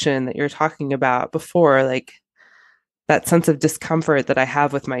friction that you're talking about before, like that sense of discomfort that I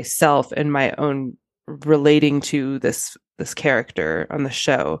have with myself and my own relating to this character on the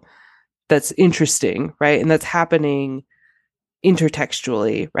show. That's interesting, right? And that's happening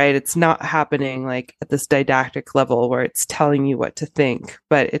intertextually, right? It's not happening like at this didactic level where it's telling you what to think,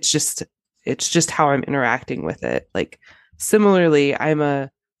 but it's just how I'm interacting with it. Like similarly, I'm the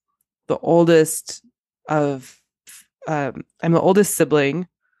oldest sibling.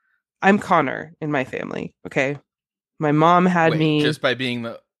 I'm Connor in my family. Okay. My mom had me just by being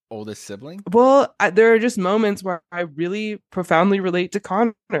the oldest sibling. Well, there are just moments where I really profoundly relate to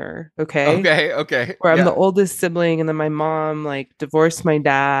Connor. Okay. Where I'm the oldest sibling, and then my mom like divorced my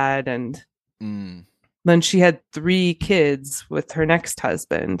dad, and then she had 3 kids with her next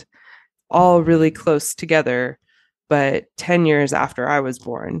husband, all really close together, but 10 years after I was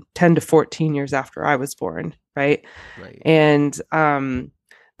born, 10 to 14 years after I was born. Right. And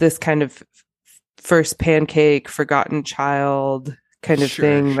this kind of first pancake, forgotten child kind of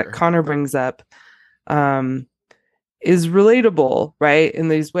thing that Connor brings up is relatable, right, in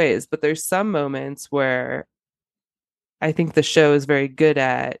these ways. But there's some moments where I think the show is very good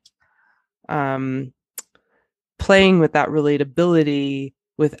at playing with that relatability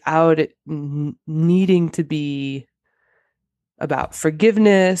without it needing to be about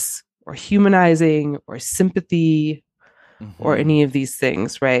forgiveness or humanizing or sympathy or any of these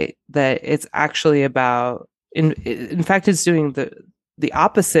things, right? That it's actually about, in fact, it's doing the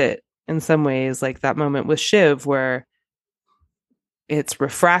opposite in some ways, like that moment with Shiv where it's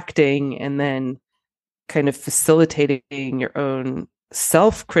refracting and then kind of facilitating your own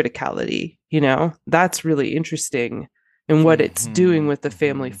self-criticality, you know? That's really interesting in what it's doing with the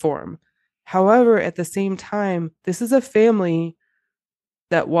family form. However, at the same time, this is a family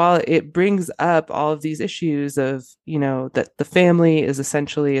that while it brings up all of these issues of, you know, that the family is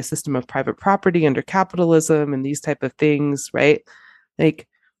essentially a system of private property under capitalism and these type of things, right? Like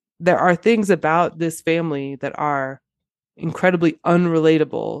there are things about this family that are incredibly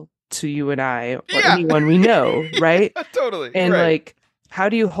unrelatable to you and I or anyone we know, right? Totally. And like, how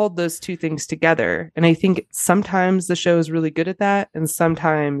do you hold those two things together? And I think sometimes the show is really good at that, and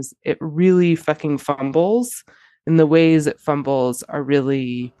sometimes it really fucking fumbles. And the ways it fumbles are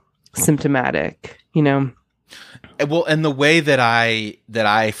really symptomatic, you know? Well, and the way that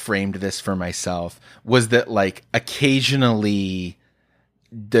I framed this for myself was that like occasionally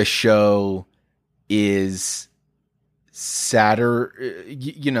the show is sadder.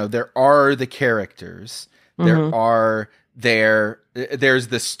 You know, there are the characters, there's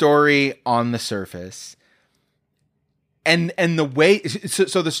the story on the surface. And the way,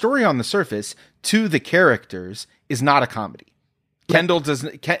 so the story on the surface to the characters is not a comedy. Kendall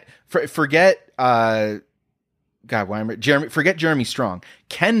doesn't forget God, why am I forget Jeremy Strong.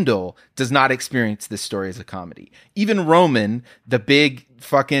 Kendall does not experience this story as a comedy. Even Roman, the big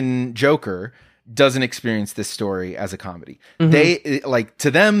fucking Joker, doesn't experience this story as a comedy. Mm-hmm. They like, to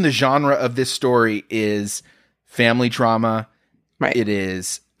them, the genre of this story is family drama. Right. It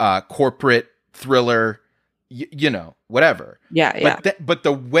is corporate thriller, you know, whatever. Yeah. But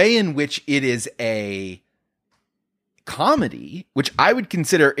the way in which it is a comedy, which I would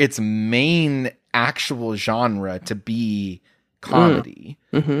consider its main actual genre to be comedy,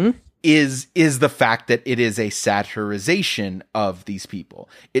 mm-hmm. is the fact that it is a satirization of these people.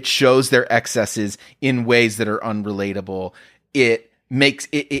 It shows their excesses in ways that are unrelatable. It makes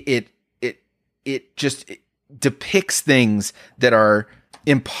it just depicts things that are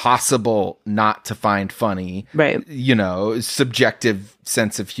impossible not to find funny. Right. You know, subjective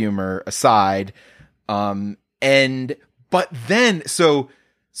sense of humor aside. But then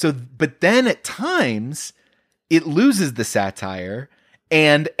at times it loses the satire,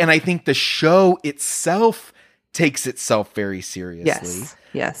 and I think the show itself takes itself very seriously.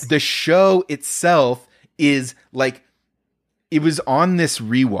 Yes. The show itself is like, it was on this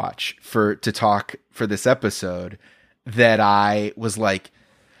rewatch to talk for this episode that I was like,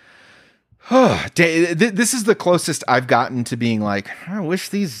 oh, this is the closest I've gotten to being like, I wish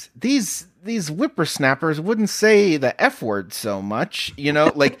these whippersnappers wouldn't say the F word so much, you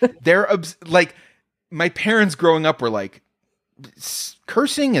know, like they're like, my parents growing up were like,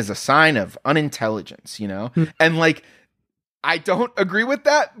 cursing is a sign of unintelligence, you know? And like, I don't agree with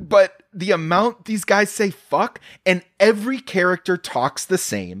that, but the amount these guys say fuck, and every character talks the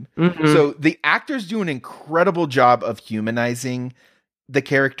same. Mm-hmm. So the actors do an incredible job of humanizing the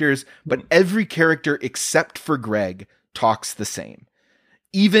characters, but every character except for Greg talks the same.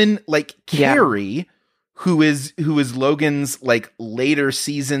 Even like Carrie, who is Logan's like later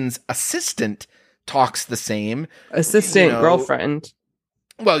seasons assistant, talks the same. Assistant girlfriend.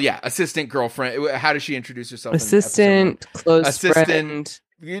 Well, yeah, assistant girlfriend. How does she introduce herself? Assistant, close friend.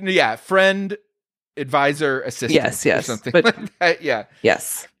 Yeah, friend, advisor, assistant. Yes, or something but, like that. Yeah.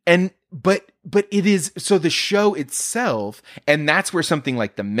 Yes. And but it is, so the show itself, and that's where something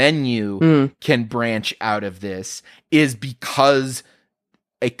like The Menu can branch out of this, is because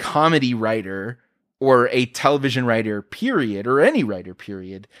a comedy writer or a television writer period, or any writer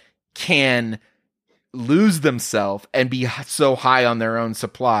period, can lose themselves and be so high on their own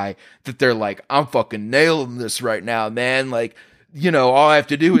supply that they're like, I'm fucking nailing this right now, man. Like, you know, all I have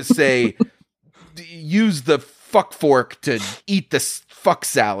to do is say, use the fuck fork to eat this fuck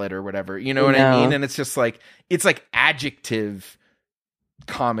salad or whatever. You know what I mean? And it's just like, it's like adjective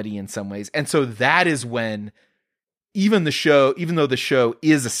comedy in some ways. And so that is when even though the show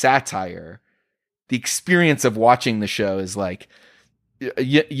is a satire, the experience of watching the show is like,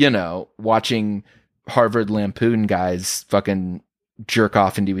 you know, watching Harvard Lampoon guys fucking jerk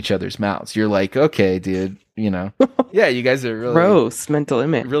off into each other's mouths. You're like, okay, dude, you know, yeah, you guys are really gross mental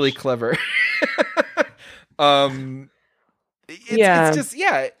image, really clever. It's just,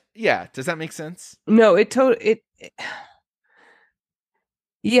 yeah. Does that make sense? No,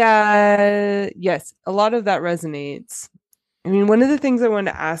 yes, a lot of that resonates. I mean, one of the things I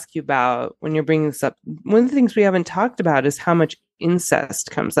wanted to ask you about when you're bringing this up, one of the things we haven't talked about is how much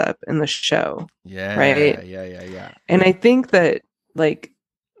incest comes up in the show. Yeah. Right. Yeah. And I think that like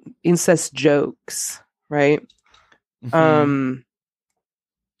incest jokes, right, are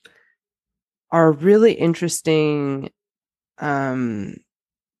really interesting.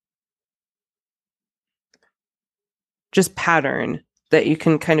 Just pattern that you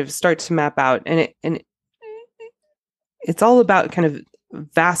can kind of start to map out, and it's all about kind of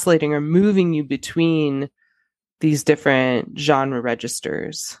vacillating or moving you between these different genre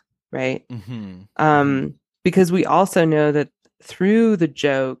registers, right? Because we also know that through the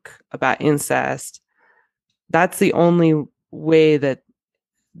joke about incest, that's the only way that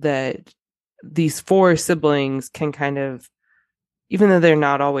these four siblings can kind of, even though they're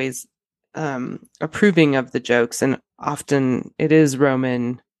not always approving of the jokes, and often it is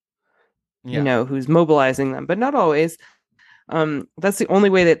Roman, you know, who's mobilizing them, but not always. That's the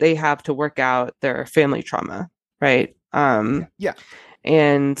only way that they have to work out their family trauma, right? And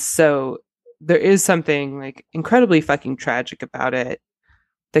so there is something like incredibly fucking tragic about it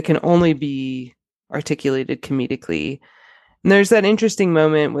that can only be articulated comedically. And there's that interesting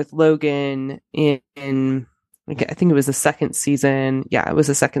moment with Logan in I think it was the second season. Yeah, it was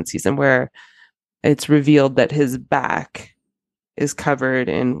the second season where it's revealed that his back is covered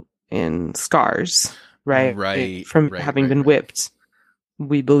in scars, right? From having been whipped,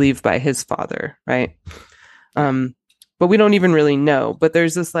 we believe, by his father, right? but we don't even really know. But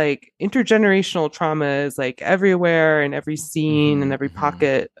there's this like intergenerational trauma is like everywhere in every scene and every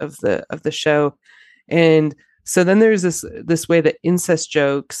pocket of the show. And so then there's this way that incest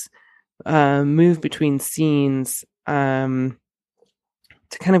jokes move between scenes to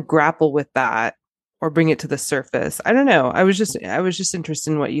kind of grapple with that or bring it to the surface. I don't know. I was just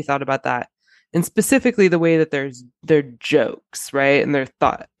interested in what you thought about that. And specifically the way that they're jokes, right? And their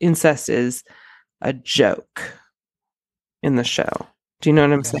thought incest is a joke in the show. Do you know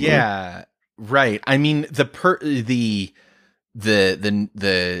what I'm saying? Yeah, right. I mean, the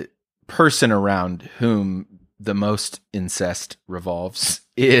person around whom the most incest revolves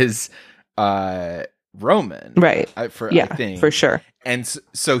is Roman, right? I think for sure. And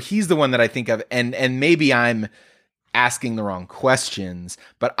so he's the one that I think of, and maybe I'm asking the wrong questions,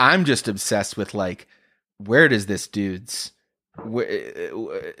 but I'm just obsessed with like, where do these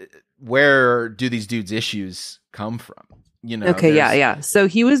dudes' issues come from? You know? Okay, yeah. So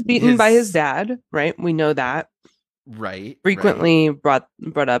he was beaten by his dad, right? We know that, right? Frequently brought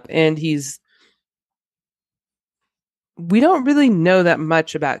up, and we don't really know that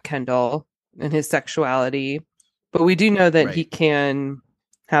much about Kendall and his sexuality, but we do know that he can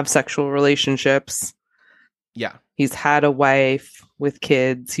have sexual relationships. Yeah. He's had a wife with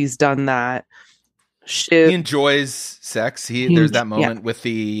kids. He's done that. He enjoys sex. There's that moment with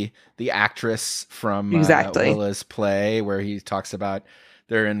the actress from Willa's play where he talks about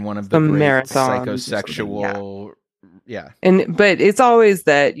they're in one of the great psychosexual. Yeah. But it's always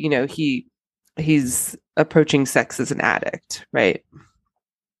that, you know, he's approaching sex as an addict, right?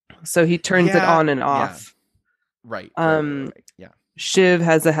 So he turns it on and off. Yeah. Right. Yeah. Shiv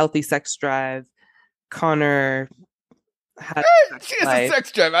has a healthy sex drive. Connor she has a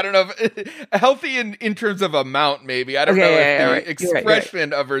sex drive. I don't know if healthy in terms of amount, maybe. I don't know if the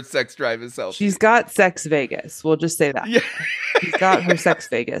expression of her sex drive is healthy. She's got sex Vegas. We'll just say that. Yeah. She's got her sex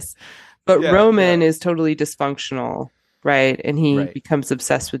Vegas. But Roman is totally dysfunctional, right? And he becomes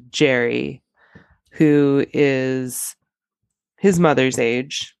obsessed with Jerry, who is his mother's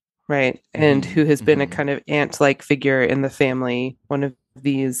age, right? And who has been a kind of aunt-like figure in the family, one of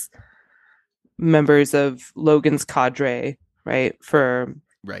these members of Logan's cadre, right? For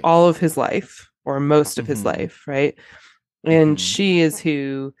all of his life, or most of his life, right? And she is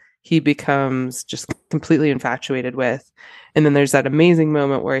who he becomes just completely infatuated with. And then there's that amazing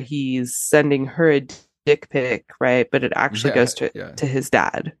moment where he's sending her a dick pic, right? But it actually goes to his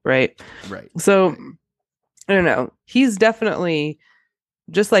dad, right? Right. So I don't know. He's definitely,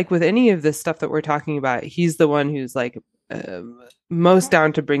 just like with any of this stuff that we're talking about, he's the one who's like most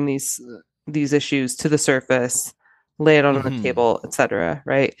down to bring these issues to the surface, lay it on the table, etc.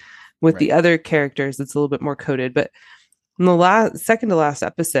 Right? With the other characters, it's a little bit more coded. But in the second to last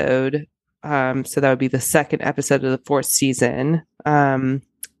episode, so that would be the second episode of the fourth season,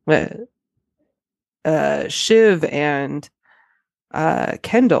 Shiv and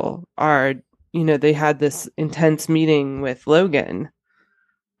Kendall are, you know, they had this intense meeting with Logan,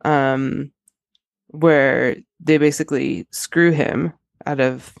 where they basically screw him out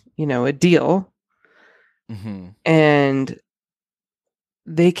of, you know, a deal. And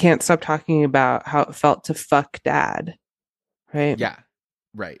they can't stop talking about how it felt to fuck dad. Right. Yeah.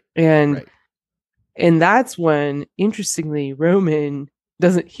 Right. And that's when, interestingly, Roman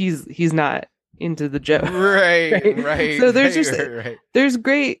he's not into the joke. Right. So there's there's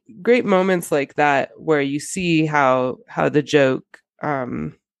great moments like that where you see how the joke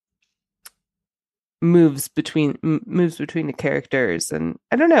moves between the characters. And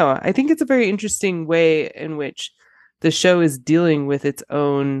I don't know, I think it's a very interesting way in which the show is dealing with its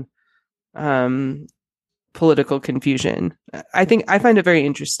own political confusion. I find it very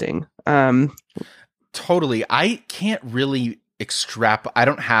interesting. Totally. I can't really I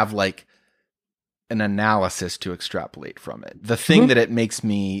don't have like an analysis to extrapolate from it. The thing that it makes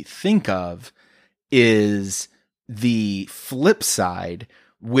me think of is the flip side,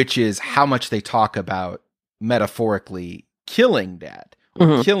 which is how much they talk about metaphorically killing dad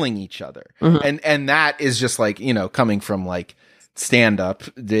or killing each other. And that is just like, you know, coming from like stand up,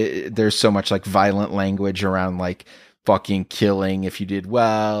 there's so much like violent language around like fucking killing if you did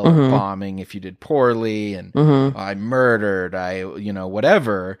well, or bombing if you did poorly, and I murdered, you know,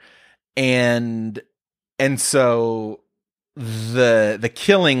 whatever. And so the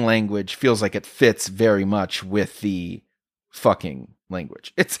killing language feels like it fits very much with the fucking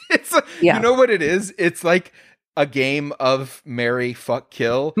language. It's you know what it is? It's like a game of marry, fuck,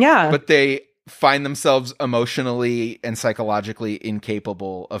 kill. Yeah. But they find themselves emotionally and psychologically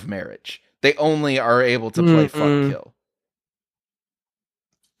incapable of marriage. They only are able to play fuck, kill.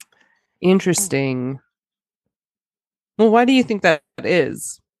 Interesting. Well, why do you think that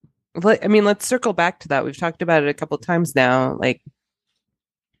is? I mean, let's circle back to that. We've talked about it a couple times now. Like,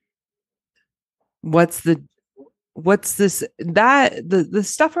 what's the what's this that the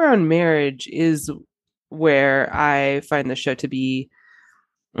stuff around marriage is where I find the show to be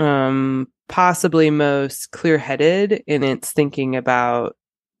possibly most clear-headed in its thinking about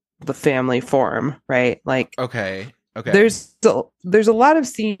the family form, right? Like, Okay. there's a lot of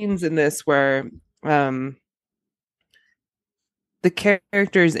scenes in this where the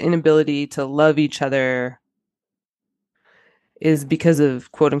character's inability to love each other is because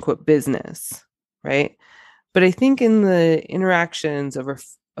of quote unquote business, right? But I think in the interactions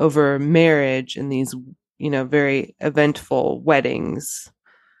over marriage and these, very eventful weddings,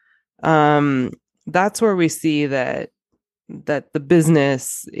 that's where we see that the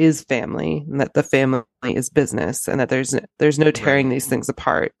business is family and that the family is business and that there's no tearing these things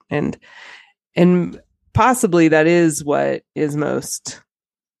apart. And possibly that is what is most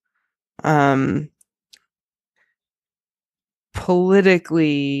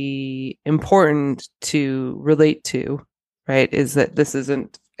politically important to relate to, right? Is that this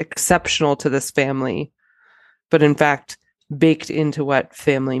isn't exceptional to this family, but in fact baked into what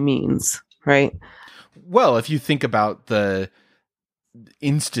family means, right? Well, if you think about the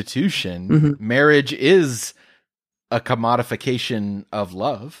institution, marriage is a commodification of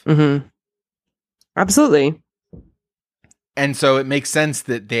love. Mm-hmm. Absolutely. And so it makes sense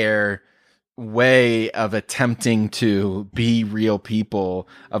that their way of attempting to be real people,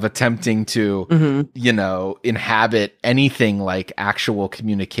 of attempting to, inhabit anything like actual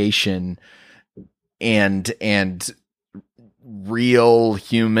communication and real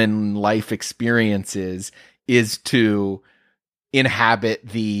human life experiences is to inhabit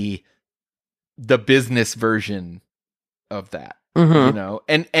the business version of that,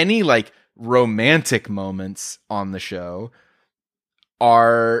 and any like romantic moments on the show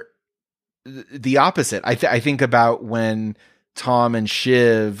are the opposite. I think about when Tom and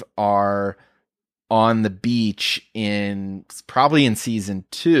Shiv are on the beach probably in season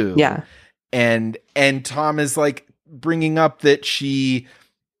 2. Yeah. And Tom is like bringing up that she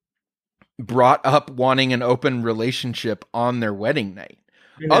brought up wanting an open relationship on their wedding night.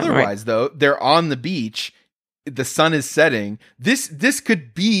 Yeah, otherwise, though, they're on the beach. The sun is setting. This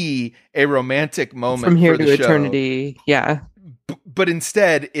could be a romantic moment from here for the to show. Eternity. Yeah. But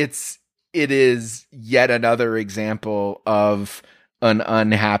instead, it is yet another example of an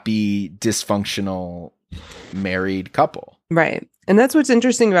unhappy, dysfunctional married couple. Right. And that's what's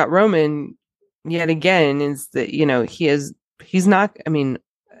interesting about Roman yet again is that, he's not, I mean,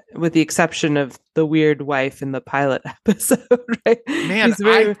 with the exception of the weird wife in the pilot episode, right? Man,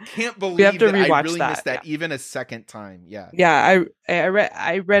 I can't believe we have to that I rewatch really that. missed that even a second time. Yeah. Yeah.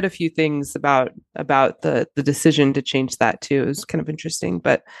 I read a few things about the decision to change that too. It was kind of interesting,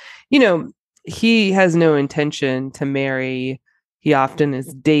 but he has no intention to marry. He often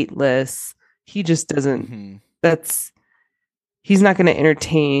is dateless. He just doesn't, he's not going to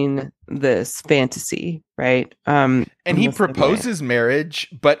entertain this fantasy, right? And he proposes marriage,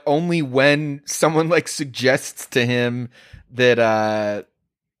 but only when someone like suggests to him that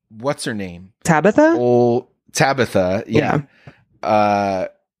what's her name? Tabitha? Old Tabitha, yeah. I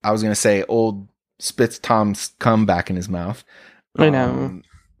was going to say old spits Tom's cum back in his mouth. I know.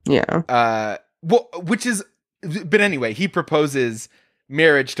 Yeah. Well, but anyway, he proposes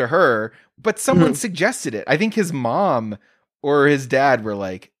marriage to her, but someone suggested it. I think his mom or his dad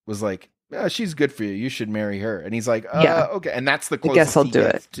was like, oh, she's good for you. You should marry her. And he's like, okay. And that's the closest I guess I'll do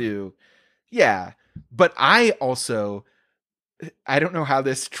it to. Yeah. But I don't know how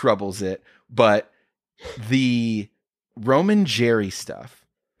this troubles it, but the Roman Jerry stuff,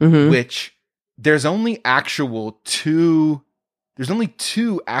 which there's only two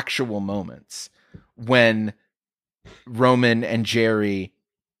actual moments when Roman and Jerry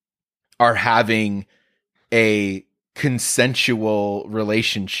are having a consensual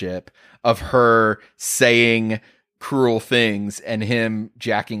relationship of her saying cruel things and him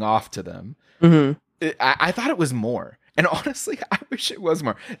jacking off to them. I thought it was more. And honestly, I wish it was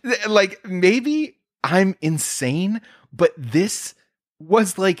more. Like, maybe I'm insane, but this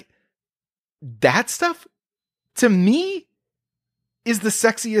was like, that stuff to me is the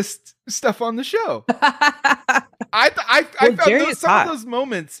sexiest stuff on the show. I found some of those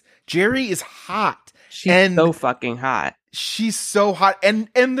moments. Jerry is hot. She's so fucking hot. She's so hot, and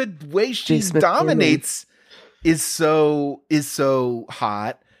the way she dominates is so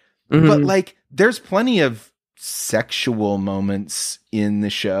hot. But like, there's plenty of sexual moments in the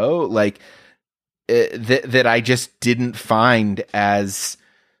show, like that I just didn't find as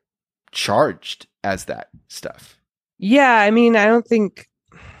charged as that stuff. Yeah, I mean, I don't think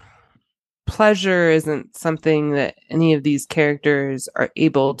pleasure isn't something that any of these characters are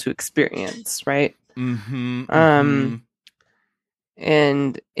able to experience, right? Mm-hmm. Mm-hmm. Um,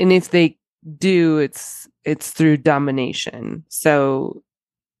 and if they do, it's through domination. So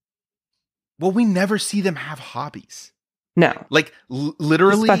Well, we never see them have hobbies. no, Like just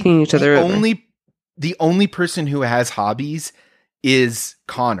literally, fucking each other over. the only person who has hobbies is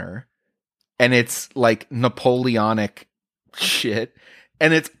Connor, and it's like Napoleonic shit,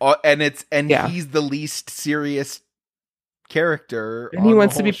 and Yeah. he's the least serious character And he on the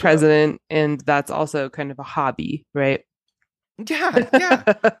wants to whole be show. president, and that's also kind of a hobby, right? Yeah, yeah,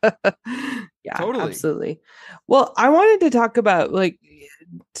 Yeah, totally. absolutely. Well, I wanted to talk about like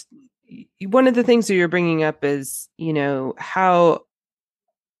one of the things that you're bringing up is, how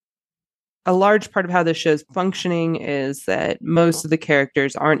a large part of how this show's functioning is that most of the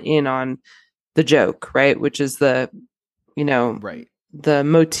characters aren't in on the joke, right? Which is Right, the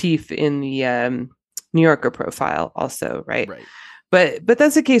motif in the New Yorker profile also, right? right. But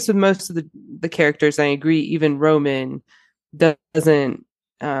that's the case with most of the characters. And I agree, even Roman doesn't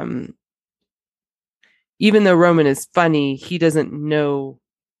even though Roman is funny, he doesn't know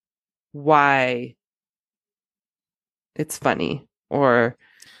why it's funny, or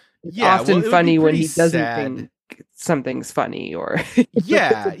it's Yeah, well, often it would be funny when pretty he doesn't sad. think something's funny, or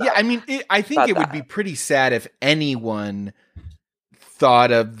Yeah, yeah. I mean, I think it would be pretty sad if anyone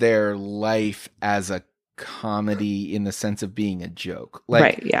thought of their life as a comedy in the sense of being a joke. Like,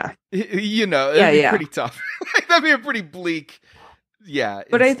 right, yeah, it'd be pretty tough. Like, that'd be a pretty bleak, yeah.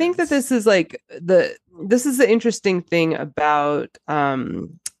 But I think that instance. this is the interesting thing about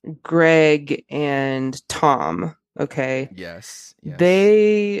Greg and Tom. Okay, Yes.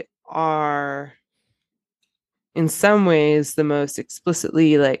 they are in some ways the most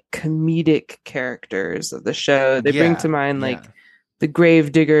explicitly like comedic characters of the show. They bring to mind like the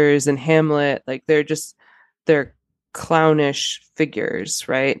Gravediggers and Hamlet. Like they're clownish figures,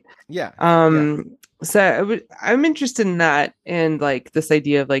 right? Yeah. So I'm interested in that, and like this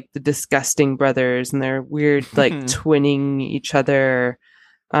idea of like the disgusting brothers and their weird like twinning each other.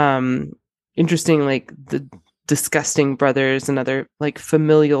 Interesting, like the disgusting brothers, another like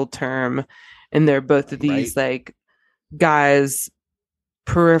familial term, and they're both of these like guys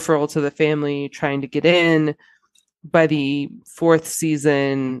peripheral to the family trying to get in. By the fourth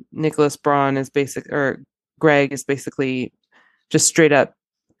season, Nicholas Braun is Greg is basically just straight up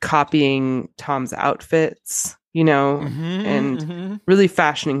copying Tom's outfits, and really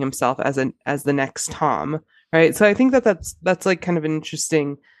fashioning himself as the next Tom, right? So I think that's like kind of an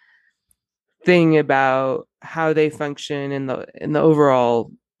interesting thing about how they function in the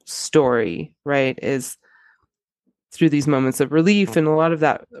overall story, right? Is through these moments of relief, and a lot of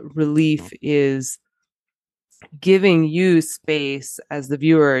that relief is giving you space as the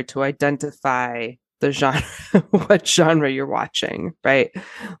viewer to identify the genre, what genre you're watching, right?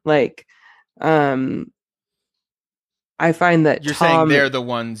 Like, I find that you're saying they're the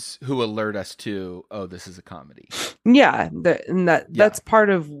ones who alert us to, oh, this is a comedy. Yeah, that's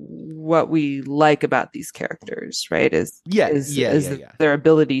part of what we like about these characters, right? Is their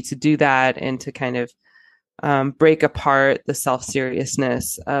ability to do that and to kind of break apart the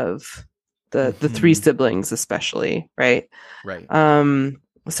self-seriousness of the three siblings, especially, right? Right.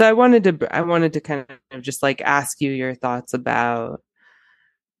 So I wanted to kind of just like ask you your thoughts about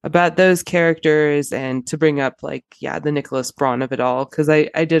those characters, and to bring up like the Nicholas Braun of it all, because I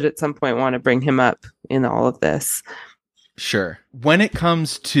did at some point want to bring him up in all of this. Sure. When it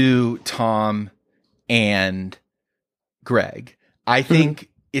comes to Tom and Greg, I think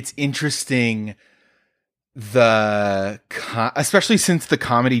it's interesting especially since the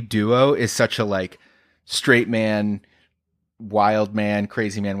comedy duo is such a like straight man, wild man,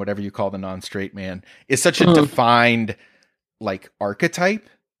 crazy man, whatever you call the non-straight man, is such a defined like archetype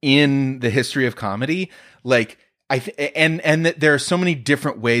in the history of comedy. Like and that there are so many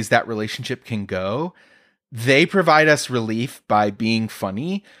different ways that relationship can go. They provide us relief by being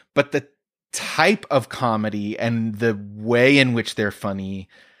funny, but the type of comedy and the way in which they're funny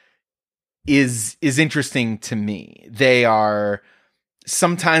is interesting to me. They are,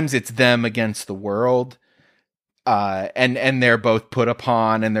 sometimes it's them against the world, and they're both put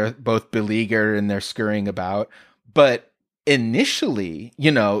upon, and they're both beleaguered, and they're scurrying about. But initially,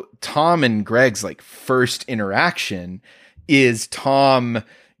 Tom and Greg's like first interaction is Tom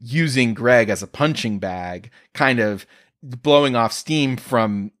using Greg as a punching bag, kind of blowing off steam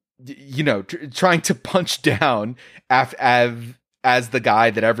from, trying to punch down as the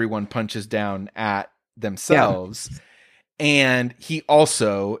guy that everyone punches down at themselves. Yeah. And he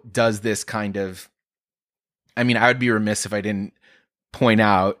also does this kind of, I mean, I would be remiss if I didn't point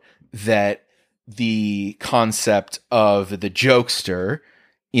out that the concept of the jokester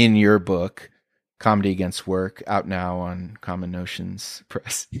in your book, Comedy Against Work, out now on Common Notions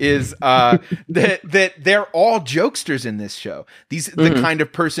Press, is that they're all jokesters in this show. These the kind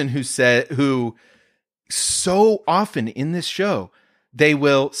of person who so often in this show they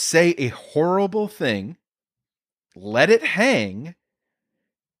will say a horrible thing, let it hang,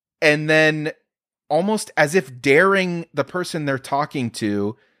 and then almost as if daring the person they're talking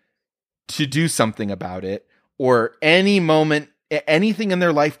to do something about it, or anything in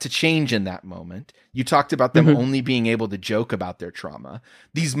their life to change in that moment. You talked about them only being able to joke about their trauma.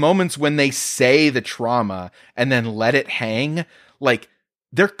 These moments when they say the trauma and then let it hang, like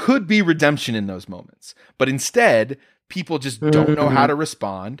there could be redemption in those moments. But instead, people just don't know how to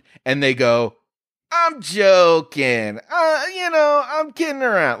respond, and they go, I'm joking. I'm kidding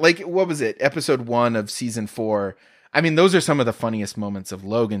around. Like, what was it? Episode 1 of season 4. I mean, those are some of the funniest moments of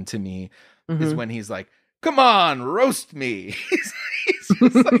Logan to me, is when he's like, come on, roast me. he's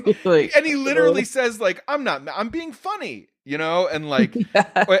just like, and he literally says, like, I'm being funny, and like,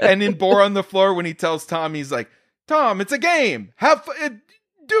 and in Bore on the Floor, when he tells Tom, he's like, Tom, it's a game. Have fun.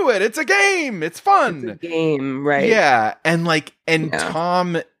 Do it. It's a game. It's fun. It's a game, right? Yeah. And like,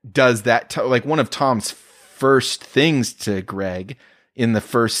 Tom does that. Like one of Tom's first things to Greg in the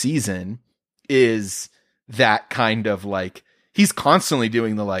first season is that kind of like, he's constantly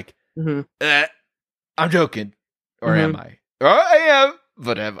doing the like, I'm joking. Or am I? Or I am,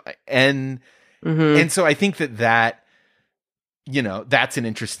 but am I? And so I think that that's an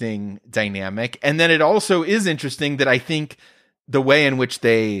interesting dynamic. And then it also is interesting that I think the way in which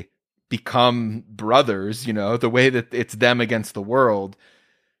they become brothers, the way that it's them against the world,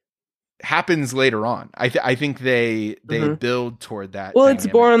 happens later on. I think they build toward that. Well, dynamic.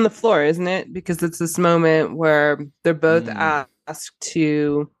 It's Bore on the Floor, isn't it? Because it's this moment where they're both asked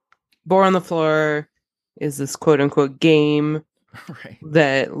to. Bore on the Floor is this quote unquote game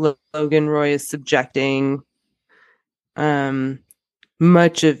that Logan Roy is subjecting many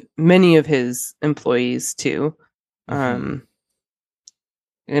of his employees to.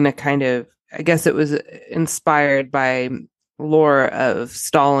 In a kind of, I guess it was inspired by lore of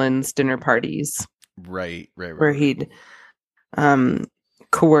Stalin's dinner parties. Right. Where he'd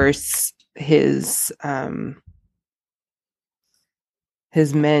coerce his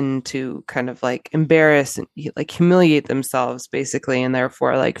men to kind of like embarrass and like humiliate themselves basically, and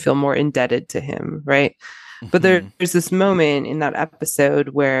therefore like feel more indebted to him. Right. But there's this moment in that episode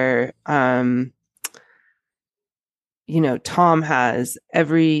where,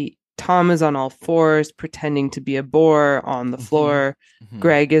 Tom is on all fours pretending to be a boar on the floor.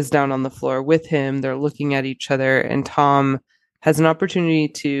 Greg is down on the floor with him. They're looking at each other, and Tom has an opportunity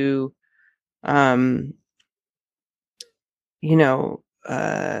to,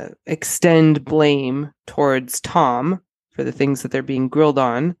 extend blame towards Tom for the things that they're being grilled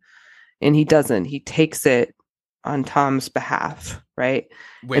on. And he doesn't. He takes it on Tom's behalf, right?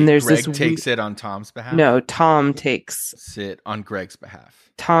 Wait, and there's Greg takes it on Tom's behalf? No, Tom takes it on Greg's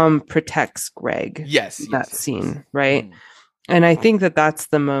behalf. Tom protects Greg. Yes. Scene, right? And I think that that's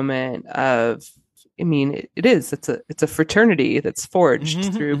the moment of, I mean, it is. It's a fraternity that's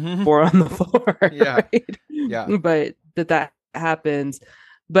forged through Bore on the Floor. Yeah. Right? Yeah. But that happens.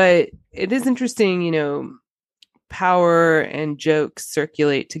 But it is interesting, power and jokes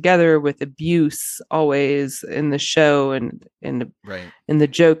circulate together with abuse always in the show, and the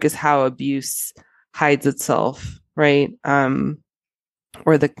joke is how abuse hides itself, right?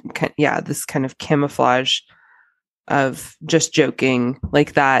 Or this kind of camouflage of just joking,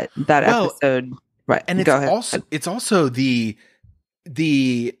 like that episode, right? And it's also the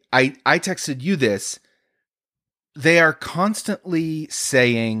I texted you this. They are constantly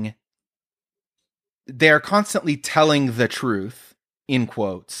telling the truth, in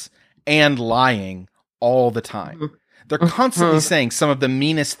quotes, and lying all the time. They're constantly saying some of the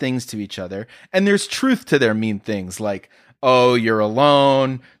meanest things to each other, and there's truth to their mean things, like, oh, you're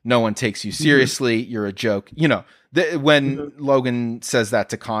alone, no one takes you seriously, you're a joke. When Logan says that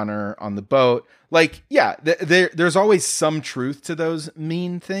to Connor on the boat, like, yeah, there's always some truth to those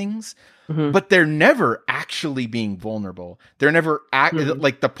mean things. But they're never actually being vulnerable. They're never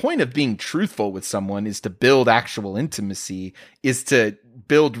like, the point of being truthful with someone is to build actual intimacy, is to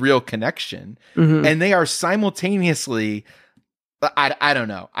build real connection. And they are simultaneously, I don't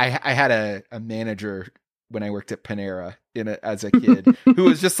know. I had a manager when I worked at Panera as a kid who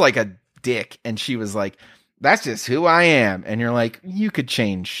was just like a dick. And she was like, that's just who I am. And you're like, you could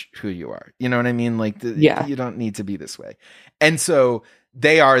change who you are. You know what I mean? Like, you don't need to be this way. And so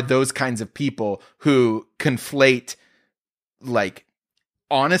they are those kinds of people who conflate, like,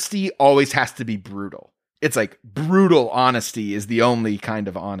 honesty always has to be brutal. It's like brutal honesty is the only kind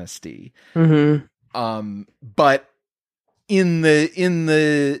of honesty. Mm-hmm. But in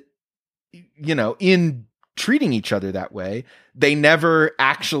the in treating each other that way, they never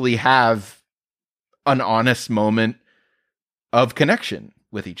actually have an honest moment of connection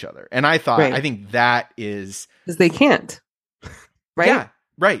with each other. And I think that is because they can't, right? Yeah,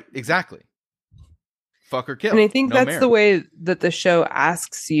 right. Exactly. Fuck or kill. And I think No that's merit. the way that the show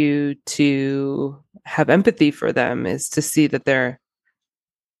asks you to have empathy for them, is to see that they're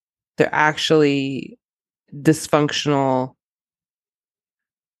actually dysfunctional,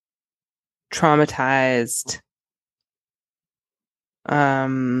 traumatized,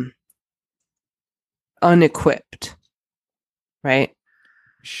 unequipped, right?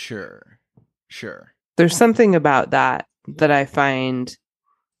 Sure. There's something about that I find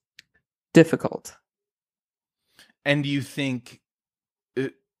difficult. And do you think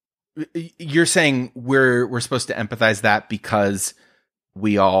you're saying we're supposed to empathize that because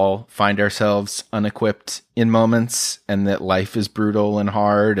we all find ourselves unequipped in moments, and that life is brutal and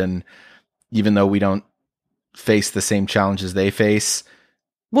hard, and even though we don't face the same challenges they face,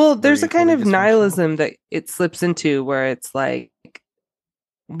 well, there's we're a kind of equally dysfunctional? nihilism that it slips into, where it's like,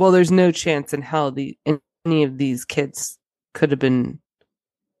 well, there's no chance in hell any of these kids could have been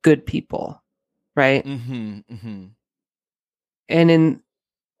good people, right? Mm-hmm. And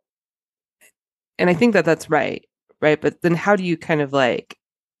I think that that's right? But then how do you kind of like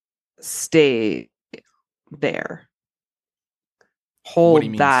stay there? Hold What do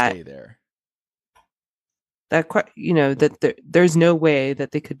you mean that, stay there? that there's no way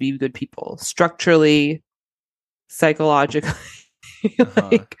that they could be good people structurally, psychologically,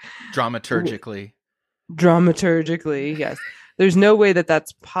 like Dramaturgically, yes. There's no way that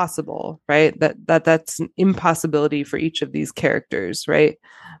that's possible, right? That's an impossibility for each of these characters, right?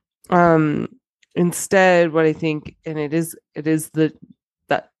 Instead, what I think, and it is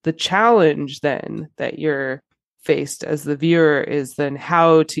the challenge then that you're faced as the viewer, is then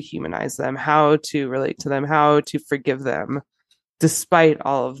how to humanize them, how to relate to them, how to forgive them despite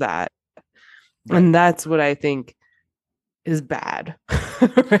all of that. Right. And that's what I think is bad.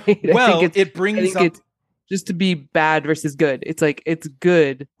 Right? Well, it brings up, it's just to be bad versus good. It's like, it's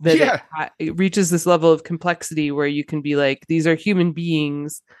good that it reaches this level of complexity where you can be like, these are human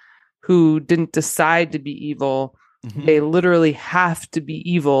beings who didn't decide to be evil. Mm-hmm. They literally have to be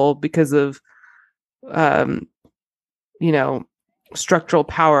evil because of structural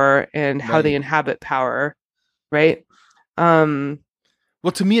power and how they inhabit power, right? Well,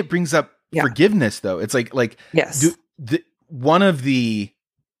 to me, it brings up forgiveness, though. It's like yes, one of the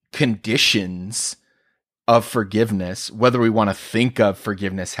conditions of forgiveness, whether we want to think of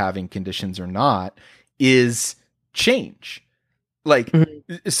forgiveness having conditions or not, is change. Like,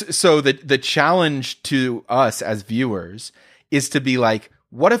 mm-hmm. So the challenge to us as viewers is to be like,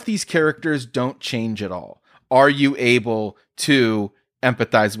 what if these characters don't change at all? Are you able to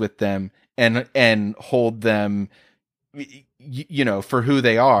empathize with them and hold them, for who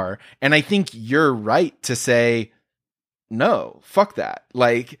they are? And I think you're right to say, no, fuck that.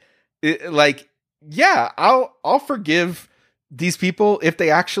 I'll forgive these people if they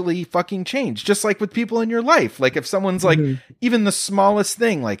actually fucking change. Just like with people in your life. Like if someone's like, mm-hmm. even the smallest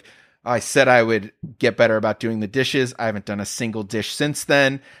thing, like, I said I would get better about doing the dishes. I haven't done a single dish since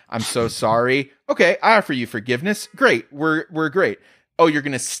then. I'm so sorry. Okay, I offer you forgiveness. Great. We're great. Oh, you're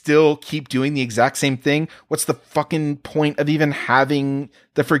going to still keep doing the exact same thing? What's the fucking point of even having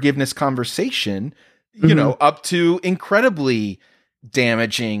the forgiveness conversation? Mm-hmm. Up to incredibly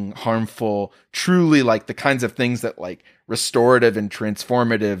damaging, harmful, truly like the kinds of things that like restorative and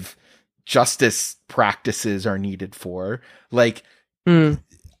transformative justice practices are needed for. Like,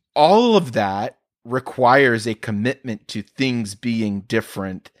 all of that requires a commitment to things being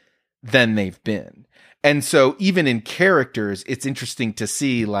different than they've been. And so even in characters, it's interesting to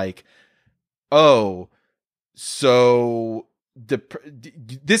see like, oh, so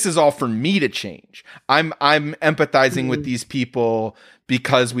this is all for me to change. I'm empathizing with these people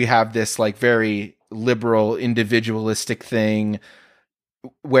because we have this like very liberal individualistic thing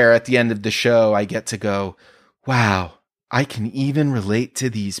where at the end of the show, I get to go, wow, I can even relate to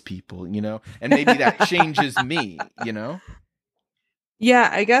these people, and maybe that changes me, Yeah,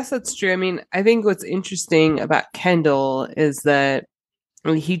 I guess that's true. I mean, I think what's interesting about Kendall is that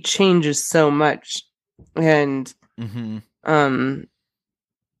he changes so much, and mm-hmm.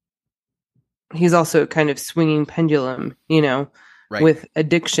 He's also kind of swinging pendulum, right. with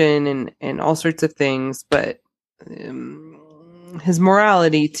addiction and all sorts of things. But his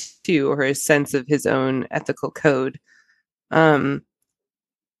morality too, or his sense of his own ethical code. And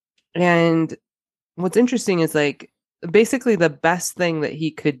what's interesting is like basically the best thing that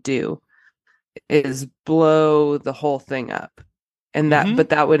he could do is blow the whole thing up, and but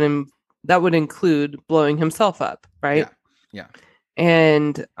that would include blowing himself up, right? Yeah.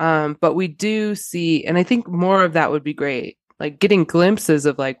 And but we do see, and I think more of that would be great, like getting glimpses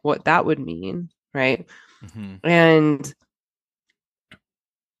of like what that would mean, right? And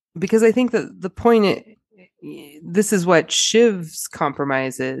because I think that the point, this is what Shiv's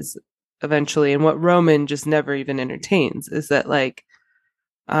compromise is eventually, and what Roman just never even entertains, is that like,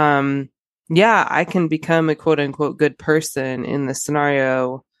 yeah, I can become a quote unquote good person in the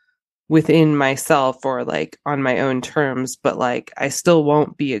scenario within myself or like on my own terms, but like I still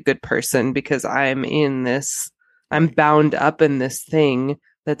won't be a good person because I'm bound up in this thing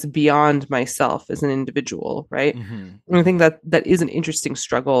that's beyond myself as an individual, right? And I think that is an interesting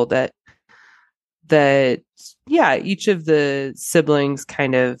struggle that yeah, each of the siblings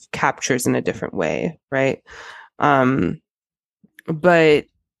kind of captures in a different way, right? But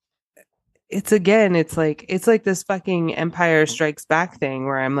it's like this fucking Empire Strikes Back thing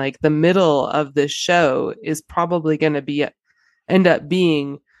where I'm like, the middle of this show is probably going to end up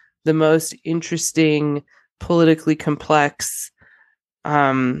being the most interesting, politically complex,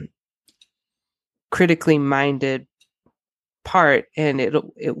 critically minded part, and it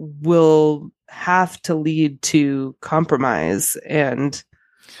will have to lead to compromise. And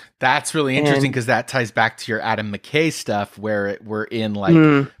that's really interesting because that ties back to your Adam McKay stuff where we're in like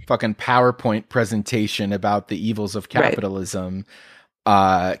fucking PowerPoint presentation about the evils of capitalism,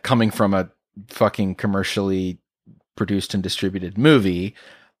 coming from a fucking commercially produced and distributed movie.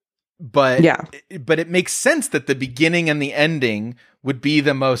 But it makes sense that the beginning and the ending would be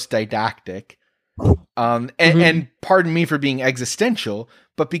the most didactic. And pardon me for being existential,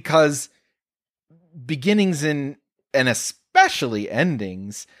 but because beginnings and especially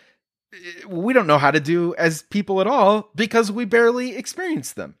endings, we don't know how to do as people at all because we barely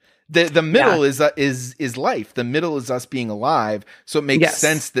experience them. The middle is life. The middle is us being alive. So it makes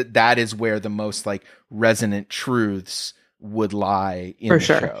sense that is where the most like resonant truths would lie in the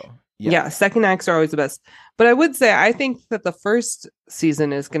show. Yeah, second acts are always the best. But I would say I think that the first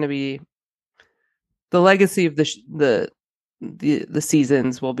season is going to be the legacy of the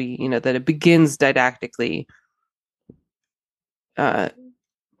seasons will be, that it begins didactically,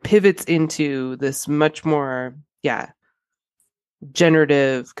 pivots into this much more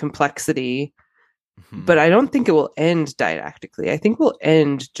generative complexity, but I don't think it will end didactically. I think we'll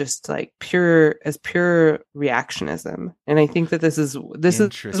end just like pure reactionism. And I think that this is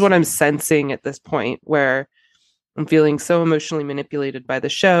what I'm sensing at this point, where I'm feeling so emotionally manipulated by the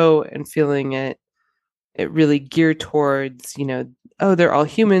show and feeling it really geared towards, oh, they're all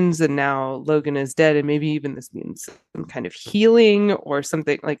humans and now Logan is dead, and maybe even this means some kind of healing or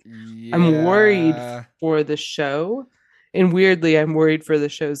something. Like, I'm worried for the show, and weirdly I'm worried for the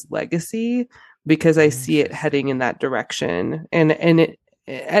show's legacy because I see it heading in that direction. And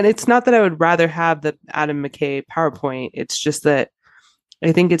it's not that I would rather have the Adam McKay PowerPoint, it's just that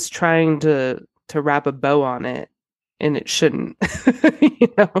I think it's trying to wrap a bow on it, and it shouldn't.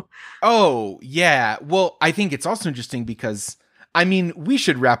 Oh, yeah. Well, I think it's also interesting because, I mean, we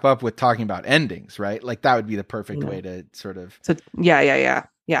should wrap up with talking about endings, right? Like, that would be the perfect way to sort of... So, yeah.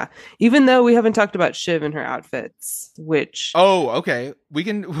 Even though we haven't talked about Shiv and her outfits, which... Oh, okay. We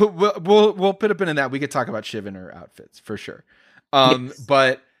can... We'll put a pin in that. We could talk about Shiv and her outfits, for sure. Yes.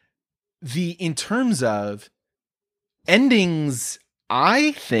 But in terms of endings...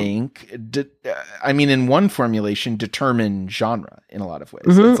 I think, in one formulation, determine genre in a lot of ways.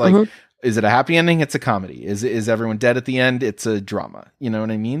 It's like, is it a happy ending? It's a comedy. Is everyone dead at the end? It's a drama. You know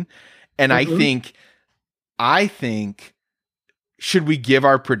what I mean? And I think, should we give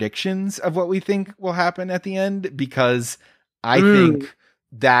our predictions of what we think will happen at the end? Because I think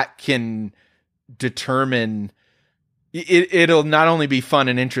that can determine... It'll not only be fun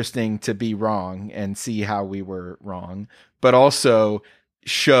and interesting to be wrong and see how we were wrong, but also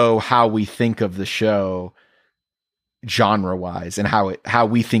show how we think of the show genre-wise and how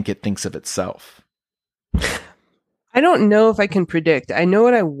we think it thinks of itself. I don't know if I can predict. I know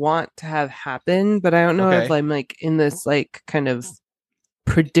what I want to have happen, but I don't know if I'm like in this like kind of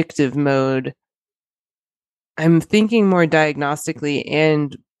predictive mode. I'm thinking more diagnostically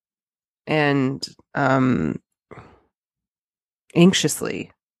and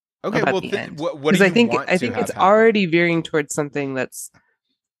anxiously. Okay, well, what do you want I think it's already veering towards something that's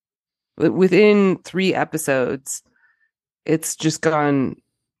within 3 episodes. It's just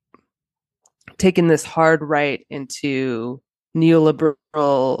taken this hard right into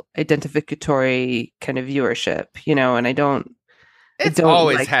neoliberal identificatory kind of viewership, and I don't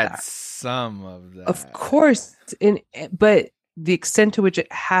always like had that. some of that. Of course, but the extent to which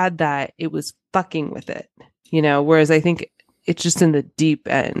it had that, it was fucking with it, whereas I think it's just in the deep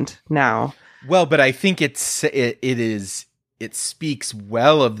end now. Well, but I think it speaks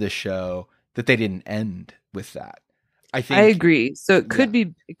well of the show that they didn't end with that. I agree. So it could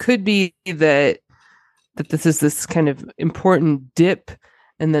be that this is this kind of important dip,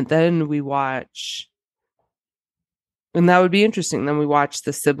 and then we watch, and that would be interesting. Then we watch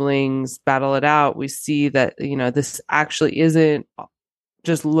the siblings battle it out. We see that, this actually isn't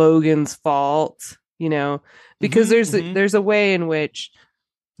just Logan's fault, because there's a way in which,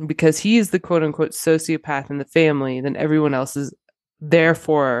 because he's the quote unquote sociopath in the family, then everyone else is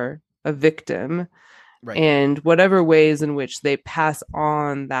therefore a victim. Right. And whatever ways in which they pass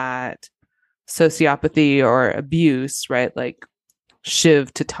on that sociopathy or abuse, right? Like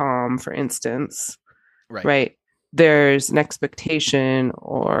Shiv to Tom, for instance, right? There's an expectation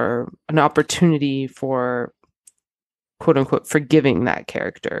or an opportunity for quote unquote forgiving that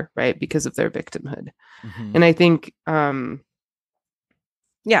character, right? Because of their victimhood. Mm-hmm. And I think,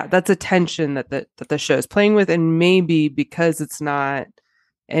 that's a tension that the show is playing with. And maybe because it's not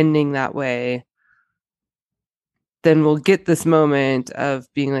ending that way, then we'll get this moment of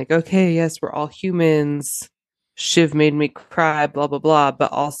being like, okay, yes, we're all humans. Shiv made me cry, blah, blah, blah.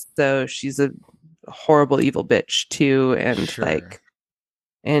 But also she's a horrible, evil bitch too. And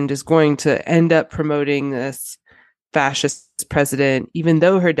and is going to end up promoting this fascist president, even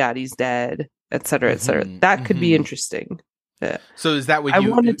though her daddy's dead, et cetera, et cetera. That could be interesting. So is that what I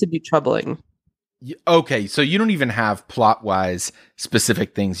want it to be troubling? Okay, so you don't even have plot-wise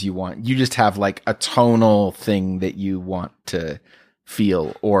specific things you want. You just have like a tonal thing that you want to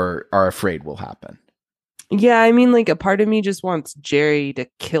feel or are afraid will happen. Yeah, I mean, like a part of me just wants Jerry to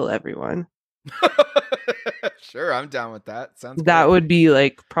kill everyone. Sure, I'm down with that. Sounds that would be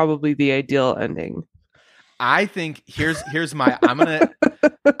like probably the ideal ending. I think here's my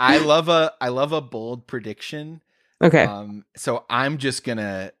I love a bold prediction. Okay. So I'm just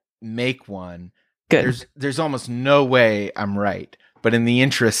gonna make one. Good. There's almost no way I'm right, but in the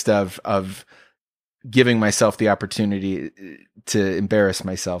interest of giving myself the opportunity to embarrass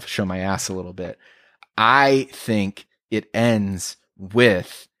myself, show my ass a little bit, I think it ends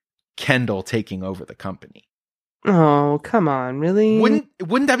with Kendall taking over the company. Oh, come on, really?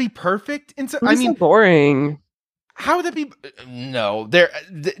 Wouldn't that be perfect? And so, I mean, so boring. How would that be? No,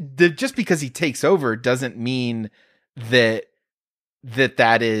 just because he takes over doesn't mean that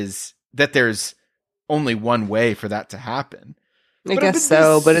there's only one way for that to happen. I guess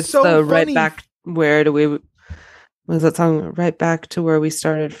so, but it's so the funny. Right back. Where do we? What was that song? Right back to where we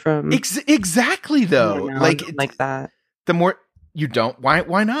started from. Exactly, though. Like that. The more you don't,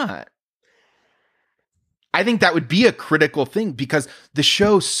 why not? I think that would be a critical thing because the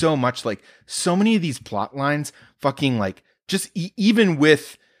show so much, like so many of these plot lines fucking like just even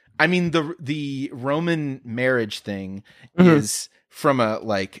with, I mean, the Roman marriage thing is from a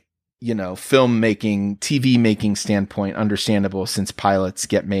like, filmmaking, TV making standpoint, understandable since pilots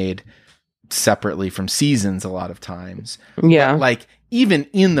get made separately from seasons a lot of times. Yeah. But like even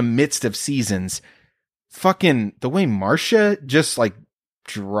in the midst of seasons, fucking the way Marcia just like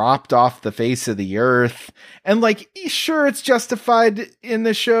dropped off the face of the earth, and like sure it's justified in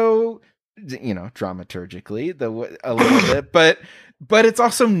the show, dramaturgically a little bit, but it's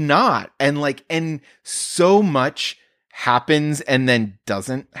also not, and so much happens and then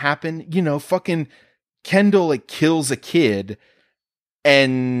doesn't happen. Fucking Kendall like kills a kid,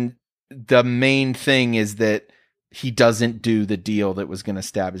 and the main thing is that he doesn't do the deal that was going to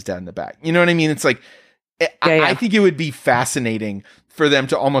stab his dad in the back. You know what I mean? It's like I think it would be fascinating for them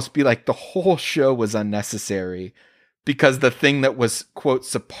to almost be like the whole show was unnecessary because the thing that was quote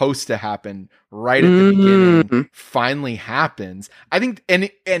supposed to happen right at the beginning finally happens. I think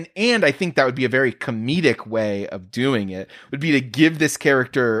and I think that would be a very comedic way of doing it, would be to give this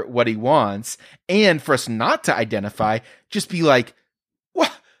character what he wants, and for us not to identify, just be like,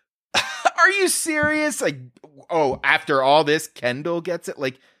 what? Are you serious? Like, oh, after all this, Kendall gets it?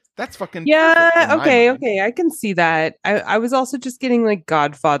 Like, that's fucking okay, I can see that. I was also just getting like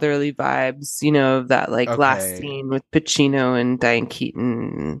Godfatherly vibes, that like last scene with Pacino and Diane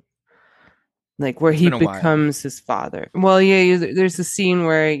Keaton, like where he becomes his father. Well, yeah, there's a scene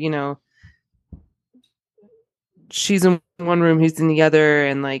where she's in one room, he's in the other,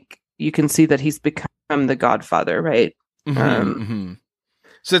 and like you can see that he's become the Godfather, right?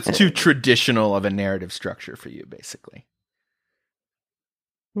 So it's too traditional of a narrative structure for you, basically.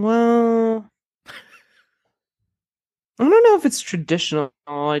 Well, I don't know if it's traditional.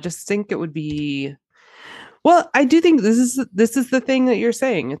 I just think it would be. Well, I do think this is the thing that you're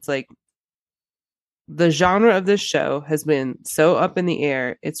saying. It's like the genre of this show has been so up in the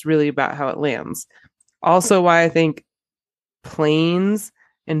air. It's really about how it lands. Also, why I think planes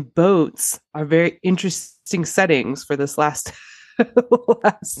and boats are very interesting settings for this last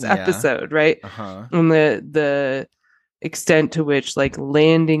episode, right? Uh-huh. And the extent to which like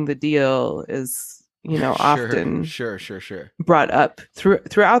landing the deal is, often sure brought up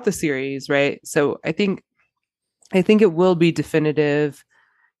throughout the series, right? So I think it will be definitive.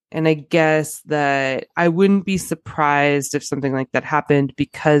 And I guess that I wouldn't be surprised if something like that happened,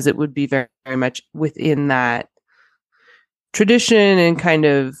 because it would be very, very much within that tradition and kind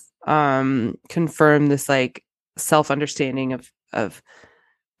of confirm this like self-understanding of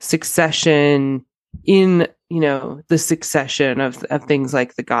succession in, the succession of things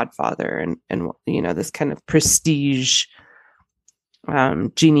like The Godfather and this kind of prestige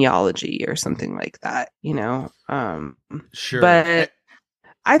genealogy or something like that, Sure. But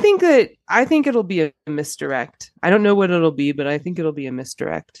I think it'll be a misdirect. I don't know what it'll be, but I think it'll be a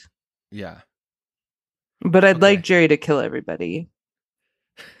misdirect. Yeah. But I'd like Jerry to kill everybody.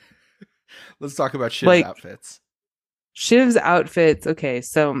 Let's talk about Shiv's outfits. Shiv's outfits. Okay,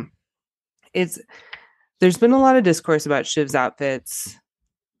 so there's been a lot of discourse about Shiv's outfits.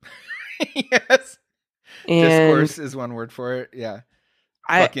 Yes. And discourse is one word for it. Yeah.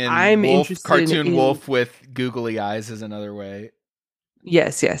 I'm wolf, interested cartoon wolf with googly eyes is another way.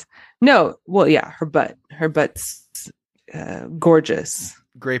 Yes. No, well, yeah, her butt's gorgeous.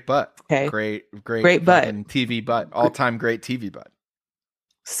 Great butt. Okay. Great butt. TV butt. All-time great TV butt.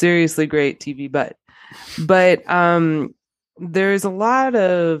 Seriously great TV butt. But there's a lot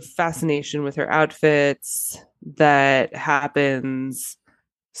of fascination with her outfits that happens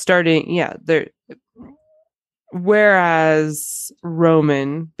starting, whereas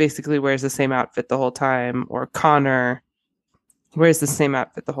Roman basically wears the same outfit the whole time, or Connor wears the same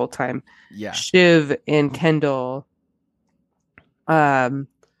outfit the whole time. Yeah. Shiv and Kendall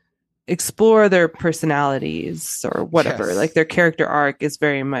explore their personalities or whatever. Yes. Like their character arc is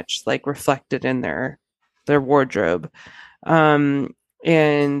very much like reflected in their wardrobe. And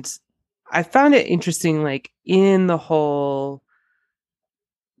I found it interesting, like in the whole,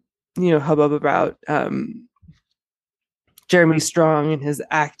 hubbub about Jeremy Strong and his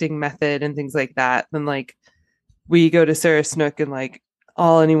acting method and things like that. Then like we go to Sarah Snook and like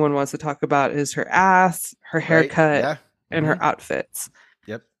all anyone wants to talk about is her ass, her haircut, and her outfits.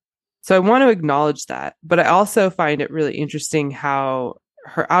 Yep. So I want to acknowledge that, but I also find it really interesting how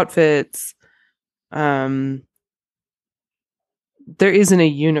her outfits, there isn't a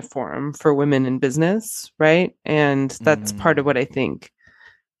uniform for women in business, right? And that's part of what I think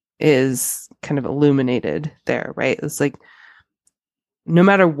is kind of illuminated there, right? It's like no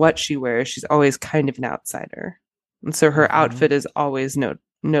matter what she wears, she's always kind of an outsider. And so her outfit is always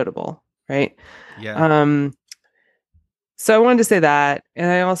notable, right? Yeah. So I wanted to say that, and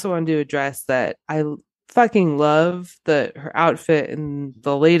I also wanted to address that I fucking love her outfit in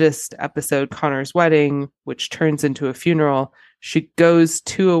the latest episode, Connor's Wedding, which turns into a funeral. She goes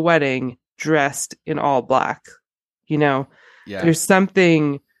to a wedding dressed in all black. There's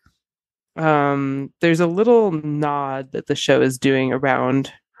something. There's a little nod that the show is doing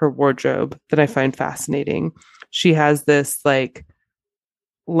around her wardrobe that I find fascinating. She has this like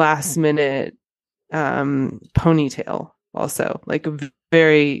last minute ponytail also, like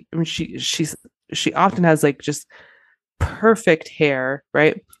very, I mean, she often has like just perfect hair,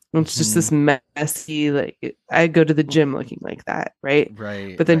 right? And it's just this messy, like I go to the gym looking like that, right?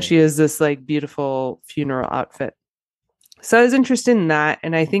 Right. But then she has this like beautiful funeral outfit. So I was interested in that,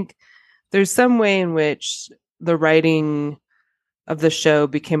 and I think there's some way in which the writing of the show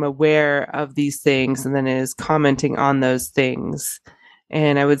became aware of these things and then is commenting on those things.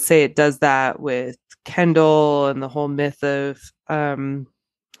 And I would say it does that with Kendall and the whole myth of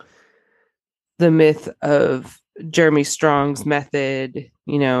Jeremy Strong's method,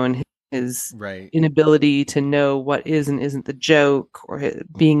 and his inability to know what is and isn't the joke, or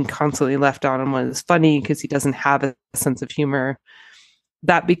being constantly left on what is funny because he doesn't have a sense of humor.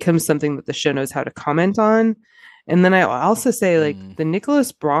 That becomes something that the show knows how to comment on. And then I also say, like, the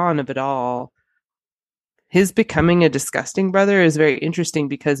Nicholas Braun of it all, his becoming a disgusting brother is very interesting,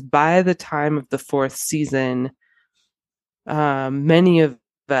 because by the time of the fourth season, many of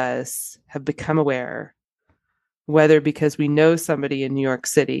us have become aware, whether because we know somebody in New York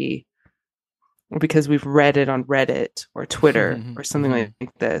City or because we've read it on Reddit or Twitter or something like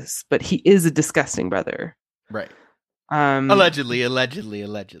this, but he is a disgusting brother. Right. Allegedly.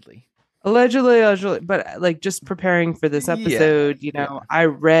 Allegedly, but like just preparing for this episode, I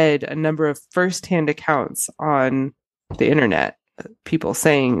read a number of firsthand accounts on the internet, people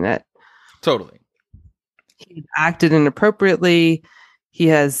saying that Totally. he acted inappropriately. He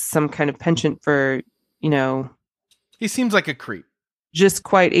has some kind of penchant for, he seems like a creep. Just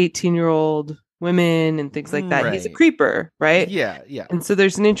quite 18-year-old women and things like that. Right. He's a creeper, right? Yeah, yeah. And so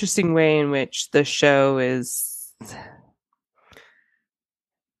there's an interesting way in which the show is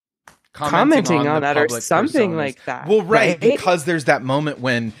commenting on that or something personas. Like that. Well, right, because there's that moment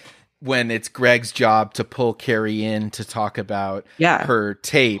when it's Greg's job to pull Carrie in to talk about her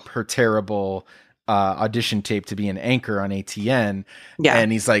tape, her terrible audition tape to be an anchor on ATN. Yeah.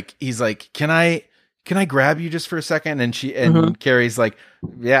 And he's like, can I grab you just for a second? And Carrie's like,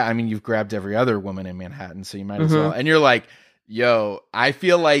 yeah, I mean, you've grabbed every other woman in Manhattan, so you might as well. And you're like, yo, I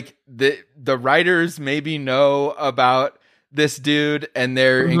feel like the writers maybe know about this dude and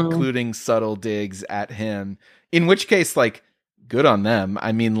they're including subtle digs at him, in which case, like, good on them.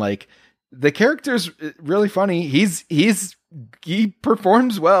 I mean, like, the character's really funny. He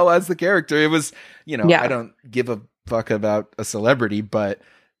performs well as the character. It was, I don't give a fuck about a celebrity, but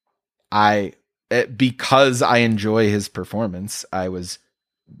because I enjoy his performance, I was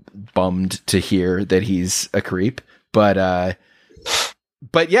bummed to hear that he's a creep, but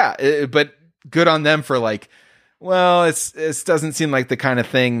good on them for like, well, it doesn't seem like the kind of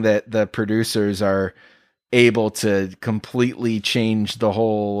thing that the producers are able to completely change the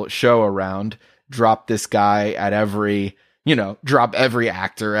whole show around. Drop this guy at drop every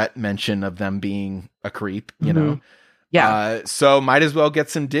actor at mention of them being a creep, Yeah. So might as well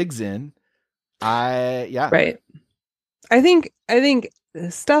get some digs in. Right. I think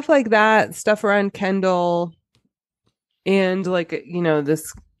stuff like that, stuff around Kendall and like,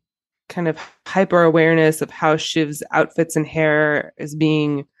 this kind of hyper awareness of how Shiv's outfits and hair is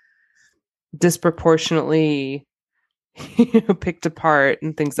being disproportionately picked apart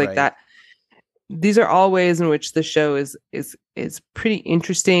and things like that. These are all ways in which the show is pretty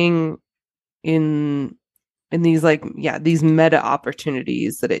interesting in these these meta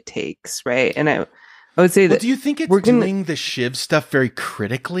opportunities that it takes, right? And I would say that. Do you think it's doing the Shiv stuff very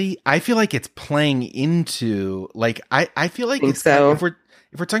critically? I feel like it's playing into I feel like it's so.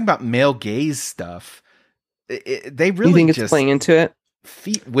 If we're talking about male gaze stuff, they really think it's playing into it.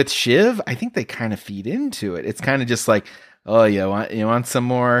 With Shiv, I think they kind of feed into it. It's kind of just like, oh, you want some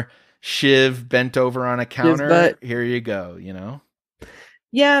more Shiv bent over on a counter? Here you go.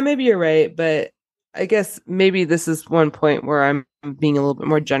 Yeah, maybe you're right, but I guess maybe this is one point where I'm being a little bit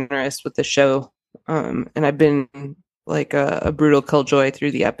more generous with the show, and I've been like a brutal killjoy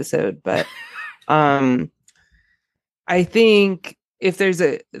through the episode, but I think if there's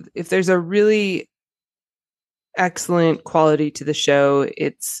a really excellent quality to the show,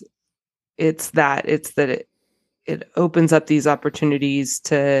 it's that it opens up these opportunities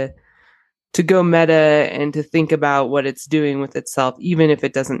to go meta and to think about what it's doing with itself, even if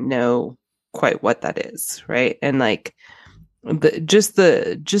it doesn't know quite what that is, right? And like just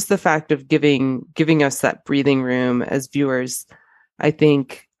the fact of giving us that breathing room as viewers, I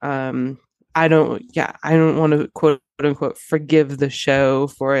think I don't want to quote unquote forgive the show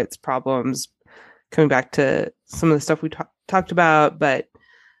for its problems, coming back to some of the stuff we talked about, but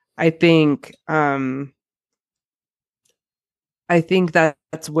I think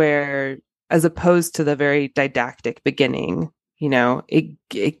that's where, as opposed to the very didactic beginning,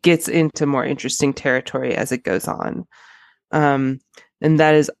 it gets into more interesting territory as it goes on. And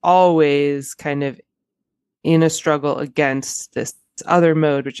that is always kind of in a struggle against this other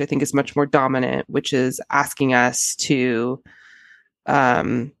mode, which I think is much more dominant, which is asking us to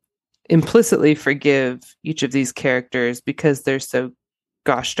implicitly forgive each of these characters because they're so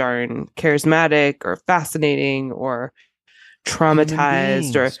gosh darn charismatic or fascinating or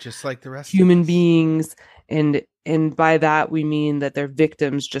traumatized or just like the rest human of us. Beings. And by that we mean that they're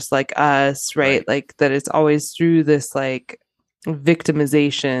victims just like us, right? Like that it's always through this like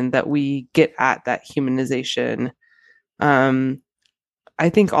victimization that we get at that humanization. I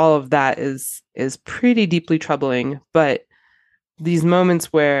think all of that is pretty deeply troubling, but these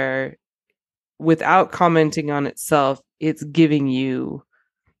moments where without commenting on itself, it's giving you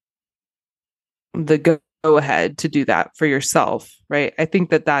the go ahead to do that for yourself, right? I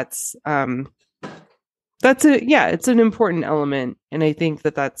think that's it's an important element, and I think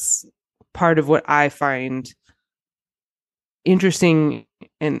that's part of what I find interesting,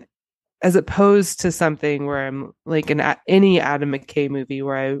 and as opposed to something where I'm like any Adam McKay movie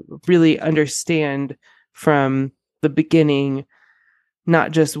where I really understand from the beginning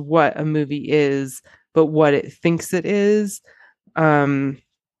not just what a movie is, but what it thinks it is.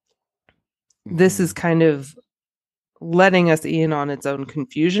 this is kind of letting us in on its own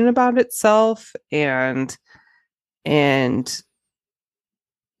confusion about itself and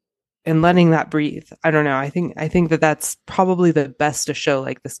letting that breathe. I don't know. I think that that's probably the best a show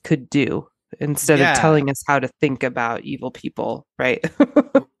like this could do, instead of telling us how to think about evil people, right?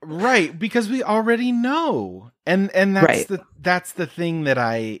 Right, because we already know. And that's the thing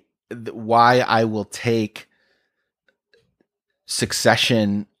that why I will take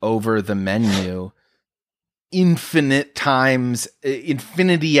Succession over The Menu infinity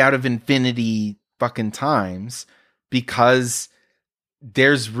out of infinity fucking times, because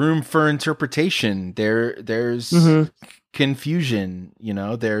there's room for interpretation. There's confusion,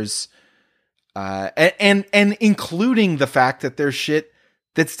 there's and including the fact that there's shit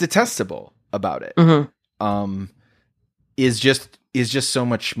that's detestable about it. Is just so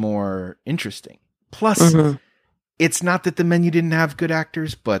much more interesting. Plus, it's not that The Menu didn't have good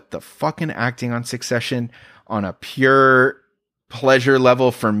actors, but the fucking acting on Succession, on a pure pleasure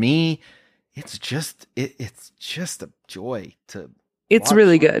level for me, it's just a joy to. It's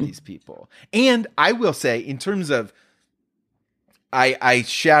really good. These people. And I will say, in terms of, I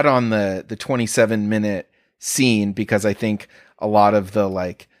shat on the 27-minute scene, because I think a lot of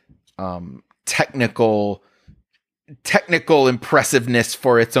the technical impressiveness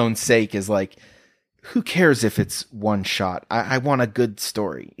for its own sake is like, who cares if it's one shot? I want a good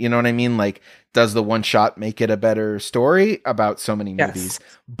story. You know what I mean? Like, does the one shot make it a better story about so many movies?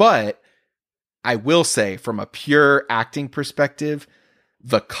 But I will say, from a pure acting perspective,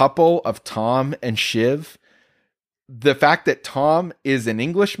 the couple of Tom and Shiv, the fact that Tom is an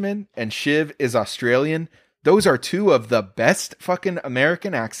Englishman and Shiv is Australian, those are two of the best fucking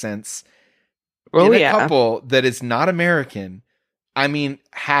American accents in a couple that is not American. I mean,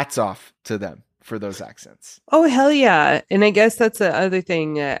 hats off to them for those accents. Oh, hell yeah. And I guess that's the other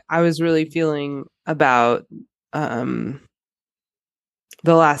thing that I was really feeling about the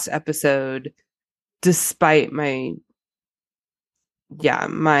last episode, despite my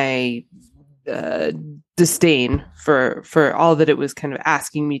disdain for all that it was kind of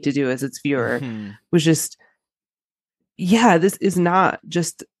asking me to do as its viewer, was just, this is not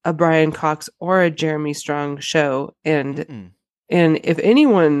just a Brian Cox or a Jeremy Strong show. And if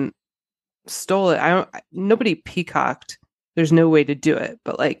anyone stole it, nobody peacocked. There's no way to do it.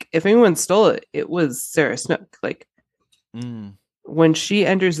 But if anyone stole it, it was Sarah Snook. When she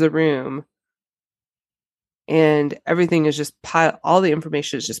enters the room, and everything is just all the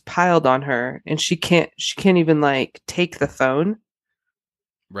information is just piled on her, and she can't even take the phone.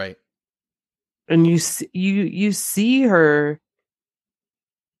 Right. And you see her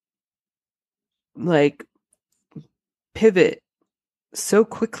pivot so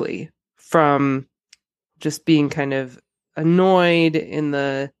quickly from just being kind of annoyed in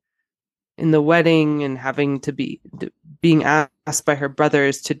the wedding and having to being asked by her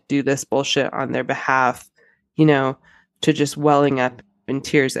brothers to do this bullshit on their behalf, to just welling up in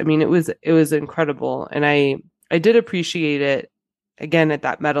tears. I mean, it was incredible. And I did appreciate it, again, at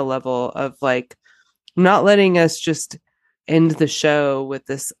that meta level of not letting us just end the show with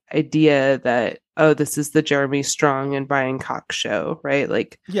this idea that, oh, this is the Jeremy Strong and Brian Cox show,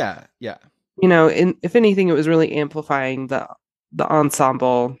 right? Yeah. If anything, it was really amplifying the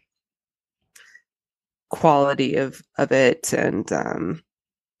ensemble quality of it. And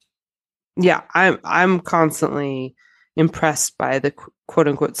I'm constantly impressed by the quote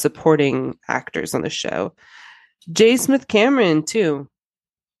unquote supporting actors on the show. J. Smith Cameron too.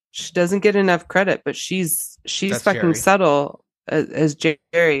 She doesn't get enough credit, but she's That's fucking Jerry. subtle as Jerry.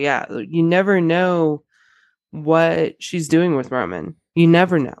 Yeah, you never know what she's doing with Roman. You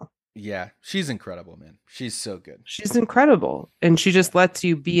never know. Yeah, she's incredible, man. She's so good. She's incredible, and she just lets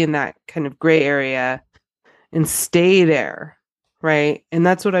you be in that kind of gray area and stay there, right? And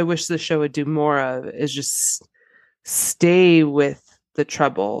that's what I wish the show would do more of, is just stay with the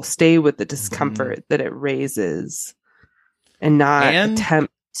trouble, stay with the discomfort that it raises, and not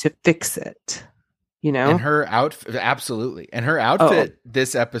attempt to fix it, And her outfit, absolutely. And her outfit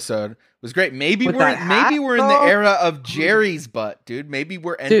this episode was great. Maybe we're in the era of Jerry's butt, dude. Maybe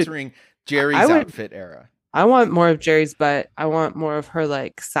we're entering Jerry's outfit era. I want more of Jerry's butt. I want more of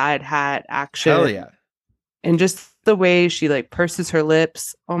her side hat action. Hell yeah. And just the way she purses her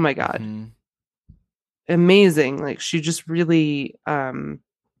lips. Oh my God. Amazing. She just really, the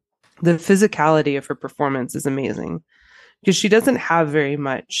physicality of her performance is amazing, because she doesn't have very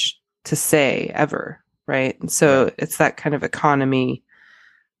much to say ever. Right. And so it's that kind of economy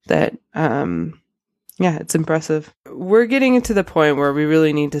that, it's impressive. We're getting to the point where we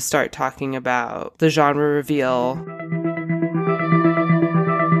really need to start talking about the genre reveal.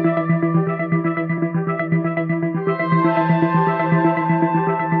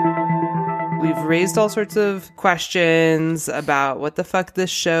 raised all sorts of questions about what the fuck this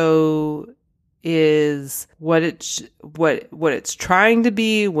show is, what it's trying to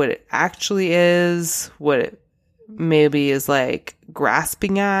be, what it actually is, what it maybe is like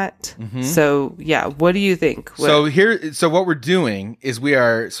grasping at. So yeah, what do you think? So what we're doing is we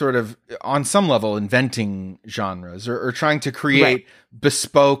are sort of on some level inventing genres or trying to create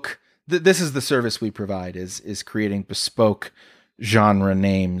bespoke. This is the service we provide is creating bespoke genre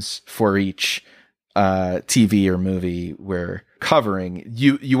names for each TV or movie we're covering.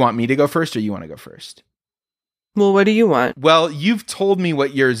 You want me to go first, or you want to go first? Well, what do you want? Well, you've told me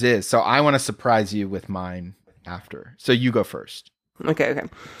what yours is, so I want to surprise you with mine after. So you go first. Okay.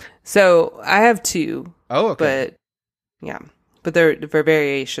 So I have two. Oh, okay. But they're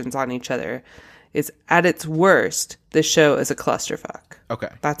variations on each other. It's at its worst, this show is a clusterfuck. Okay.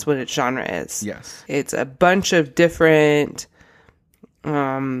 That's what its genre is. Yes. It's a bunch of different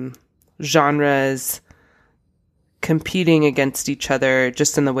genres competing against each other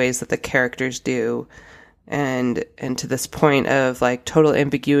just in the ways that the characters do. And to this point of like total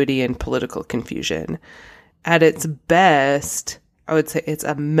ambiguity and political confusion. At its best, I would say it's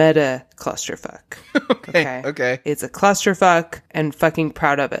a meta clusterfuck. Okay. It's a clusterfuck and fucking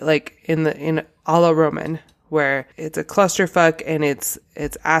proud of it. Like in a la Roman, where it's a clusterfuck and it's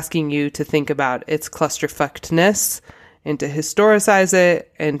asking you to think about its clusterfuckedness and to historicize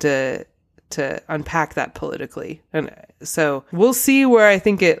it and to unpack that politically. And so we'll see where I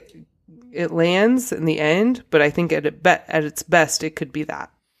think it lands in the end, but I think at its best it could be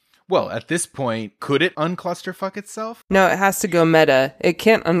that. Well, at this point, could it unclusterfuck itself? No, it has to go meta. It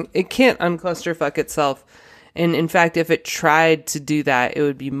can't unclusterfuck itself. And in fact, if it tried to do that, it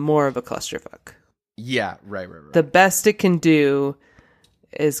would be more of a clusterfuck. Yeah, right. The best it can do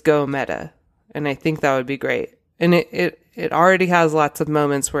is go meta. And I think that would be great. And it already has lots of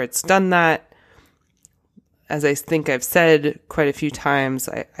moments where it's done that. As I think I've said quite a few times,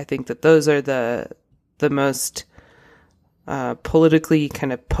 I think that those are the most politically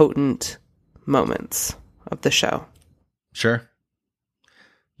kind of potent moments of the show. Sure.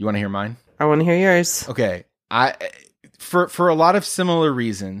 You want to hear mine? I want to hear yours. Okay. For a lot of similar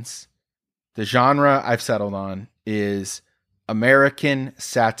reasons, the genre I've settled on is American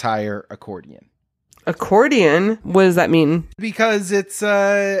satire accordion. Accordion? What does that mean? Because it's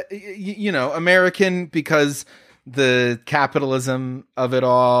American, because the capitalism of it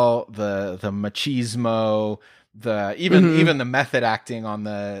all, the machismo, even the method acting on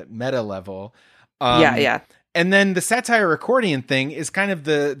the meta level. Yeah. And then the satire accordion thing is kind of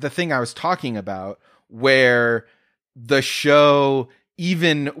the thing I was talking about, where the show,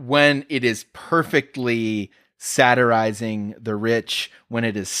 even when it is perfectly satirizing the rich, when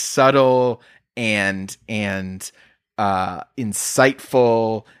it is subtle and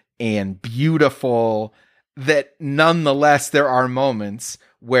insightful and beautiful, that nonetheless there are moments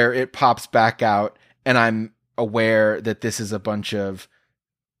where it pops back out and I'm aware that this is a bunch of,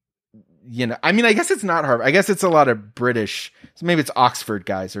 I guess it's not Harvard. I guess it's a lot of British. So maybe it's Oxford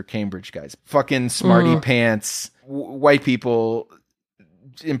guys or Cambridge guys. Fucking smarty pants, white people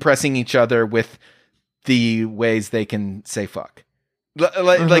impressing each other with the ways they can say fuck.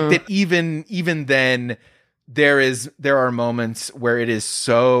 Like that. Even then, there are moments where it is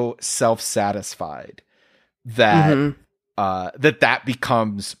so self-satisfied that that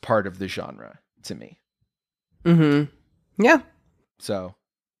becomes part of the genre to me. Yeah. So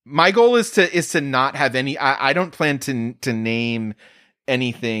my goal is to not have any. I don't plan to name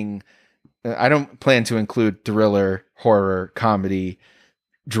anything. I don't plan to include thriller, horror, comedy,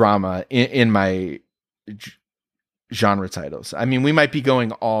 drama in my genre titles. I mean, we might be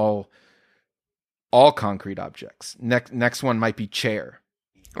going all concrete objects. Next one might be chair.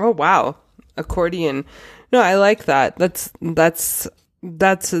 Oh wow, accordion. No, I like that. That's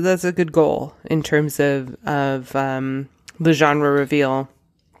a good goal in terms of the genre reveal.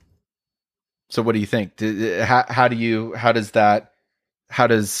 So what do you think? How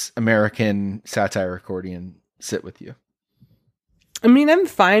does American satire accordion sit with you? I mean, I'm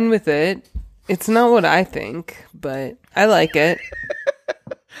fine with it. It's not what I think, but I like it.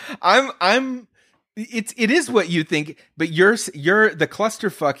 It is what you think, but the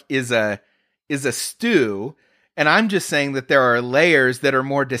clusterfuck is a stew. And I'm just saying that there are layers that are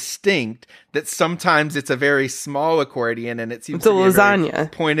more distinct, that sometimes it's a very small accordion and it seems it's a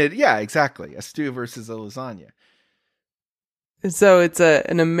lasagna. Pointed. Yeah, exactly. A stew versus a lasagna. So it's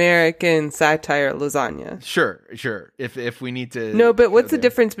an American satire lasagna. Sure. If we need to. No, but what's the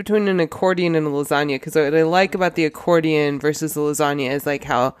difference between an accordion and a lasagna? Because what I like about the accordion versus the lasagna is like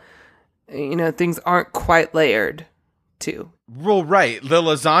how, things aren't quite layered too. Well, right. The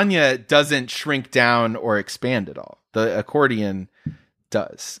lasagna doesn't shrink down or expand at all. The accordion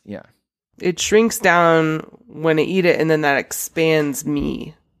does. Yeah. It shrinks down when I eat it, and then that expands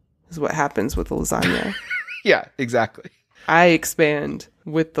me, is what happens with the lasagna. Yeah, exactly. I expand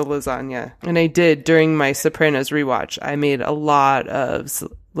with the lasagna. And I did during my Sopranos rewatch. I made a lot of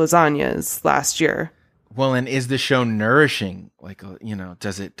lasagnas last year. Well, and is the show nourishing? Like, you know,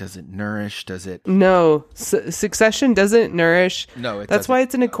 does it nourish? Does it? No, Succession doesn't nourish. No, it That's doesn't. why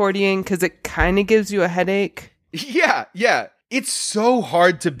it's an accordion, because it kind of gives you a headache. Yeah, yeah. It's so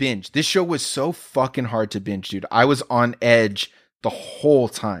hard to binge. This show was so fucking hard to binge, dude. I was on edge the whole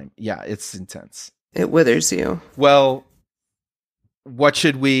time. Yeah, it's intense. It withers you. Well, what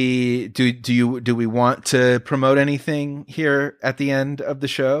should we do? Do we want to promote anything here at the end of the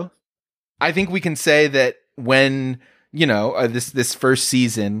show? I think we can say that when, you know, this first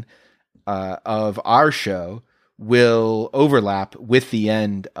season of our show will overlap with the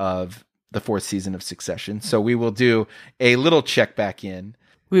end of the fourth season of Succession. So we will do a little check back in.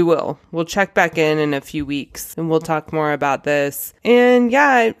 We will. We'll check back in a few weeks, and we'll talk more about this. And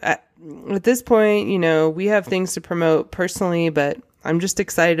yeah, at this point, you know, we have things to promote personally, but I'm just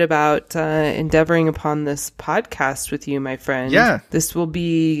excited about endeavoring upon this podcast with you, my friend. Yeah. This will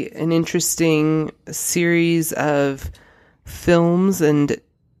be an interesting series of films and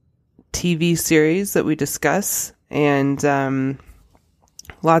TV series that we discuss, and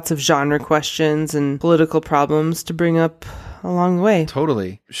lots of genre questions and political problems to bring up along the way.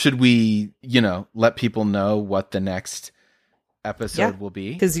 Totally. Should we, you know, let people know what the next episode will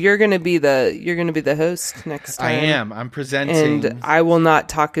be? Because you're gonna be the host next time. I am. I'm presenting, and I will not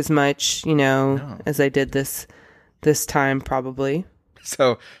talk as much, you know, as I did this time probably.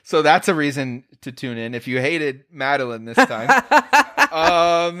 So that's a reason to tune in if you hated Madeline this time.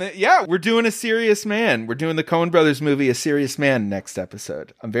 Yeah, we're doing A Serious Man. We're doing the Coen Brothers movie A Serious Man next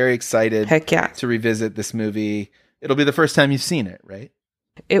episode. I'm very excited. Heck yeah. To revisit this movie. It'll be the first time you've seen it, right?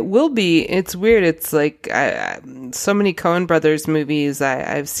 It will be. It's weird. It's like so many Coen Brothers movies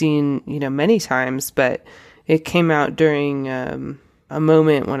I've seen, you know, many times, but it came out during a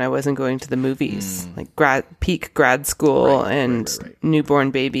moment when I wasn't going to the movies, like peak grad school and newborn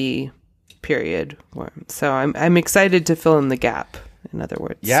baby period. So I'm excited to fill in the gap, in other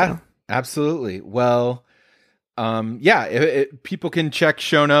words. Yeah, so. Absolutely. Well, people can check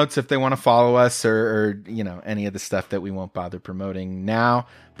show notes if they want to follow us or, you know, any of the stuff that we won't bother promoting now.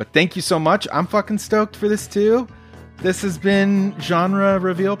 But thank you so much. I'm fucking stoked for this too. This has been Genre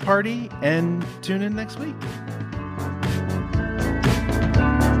Reveal Party, and tune in next week.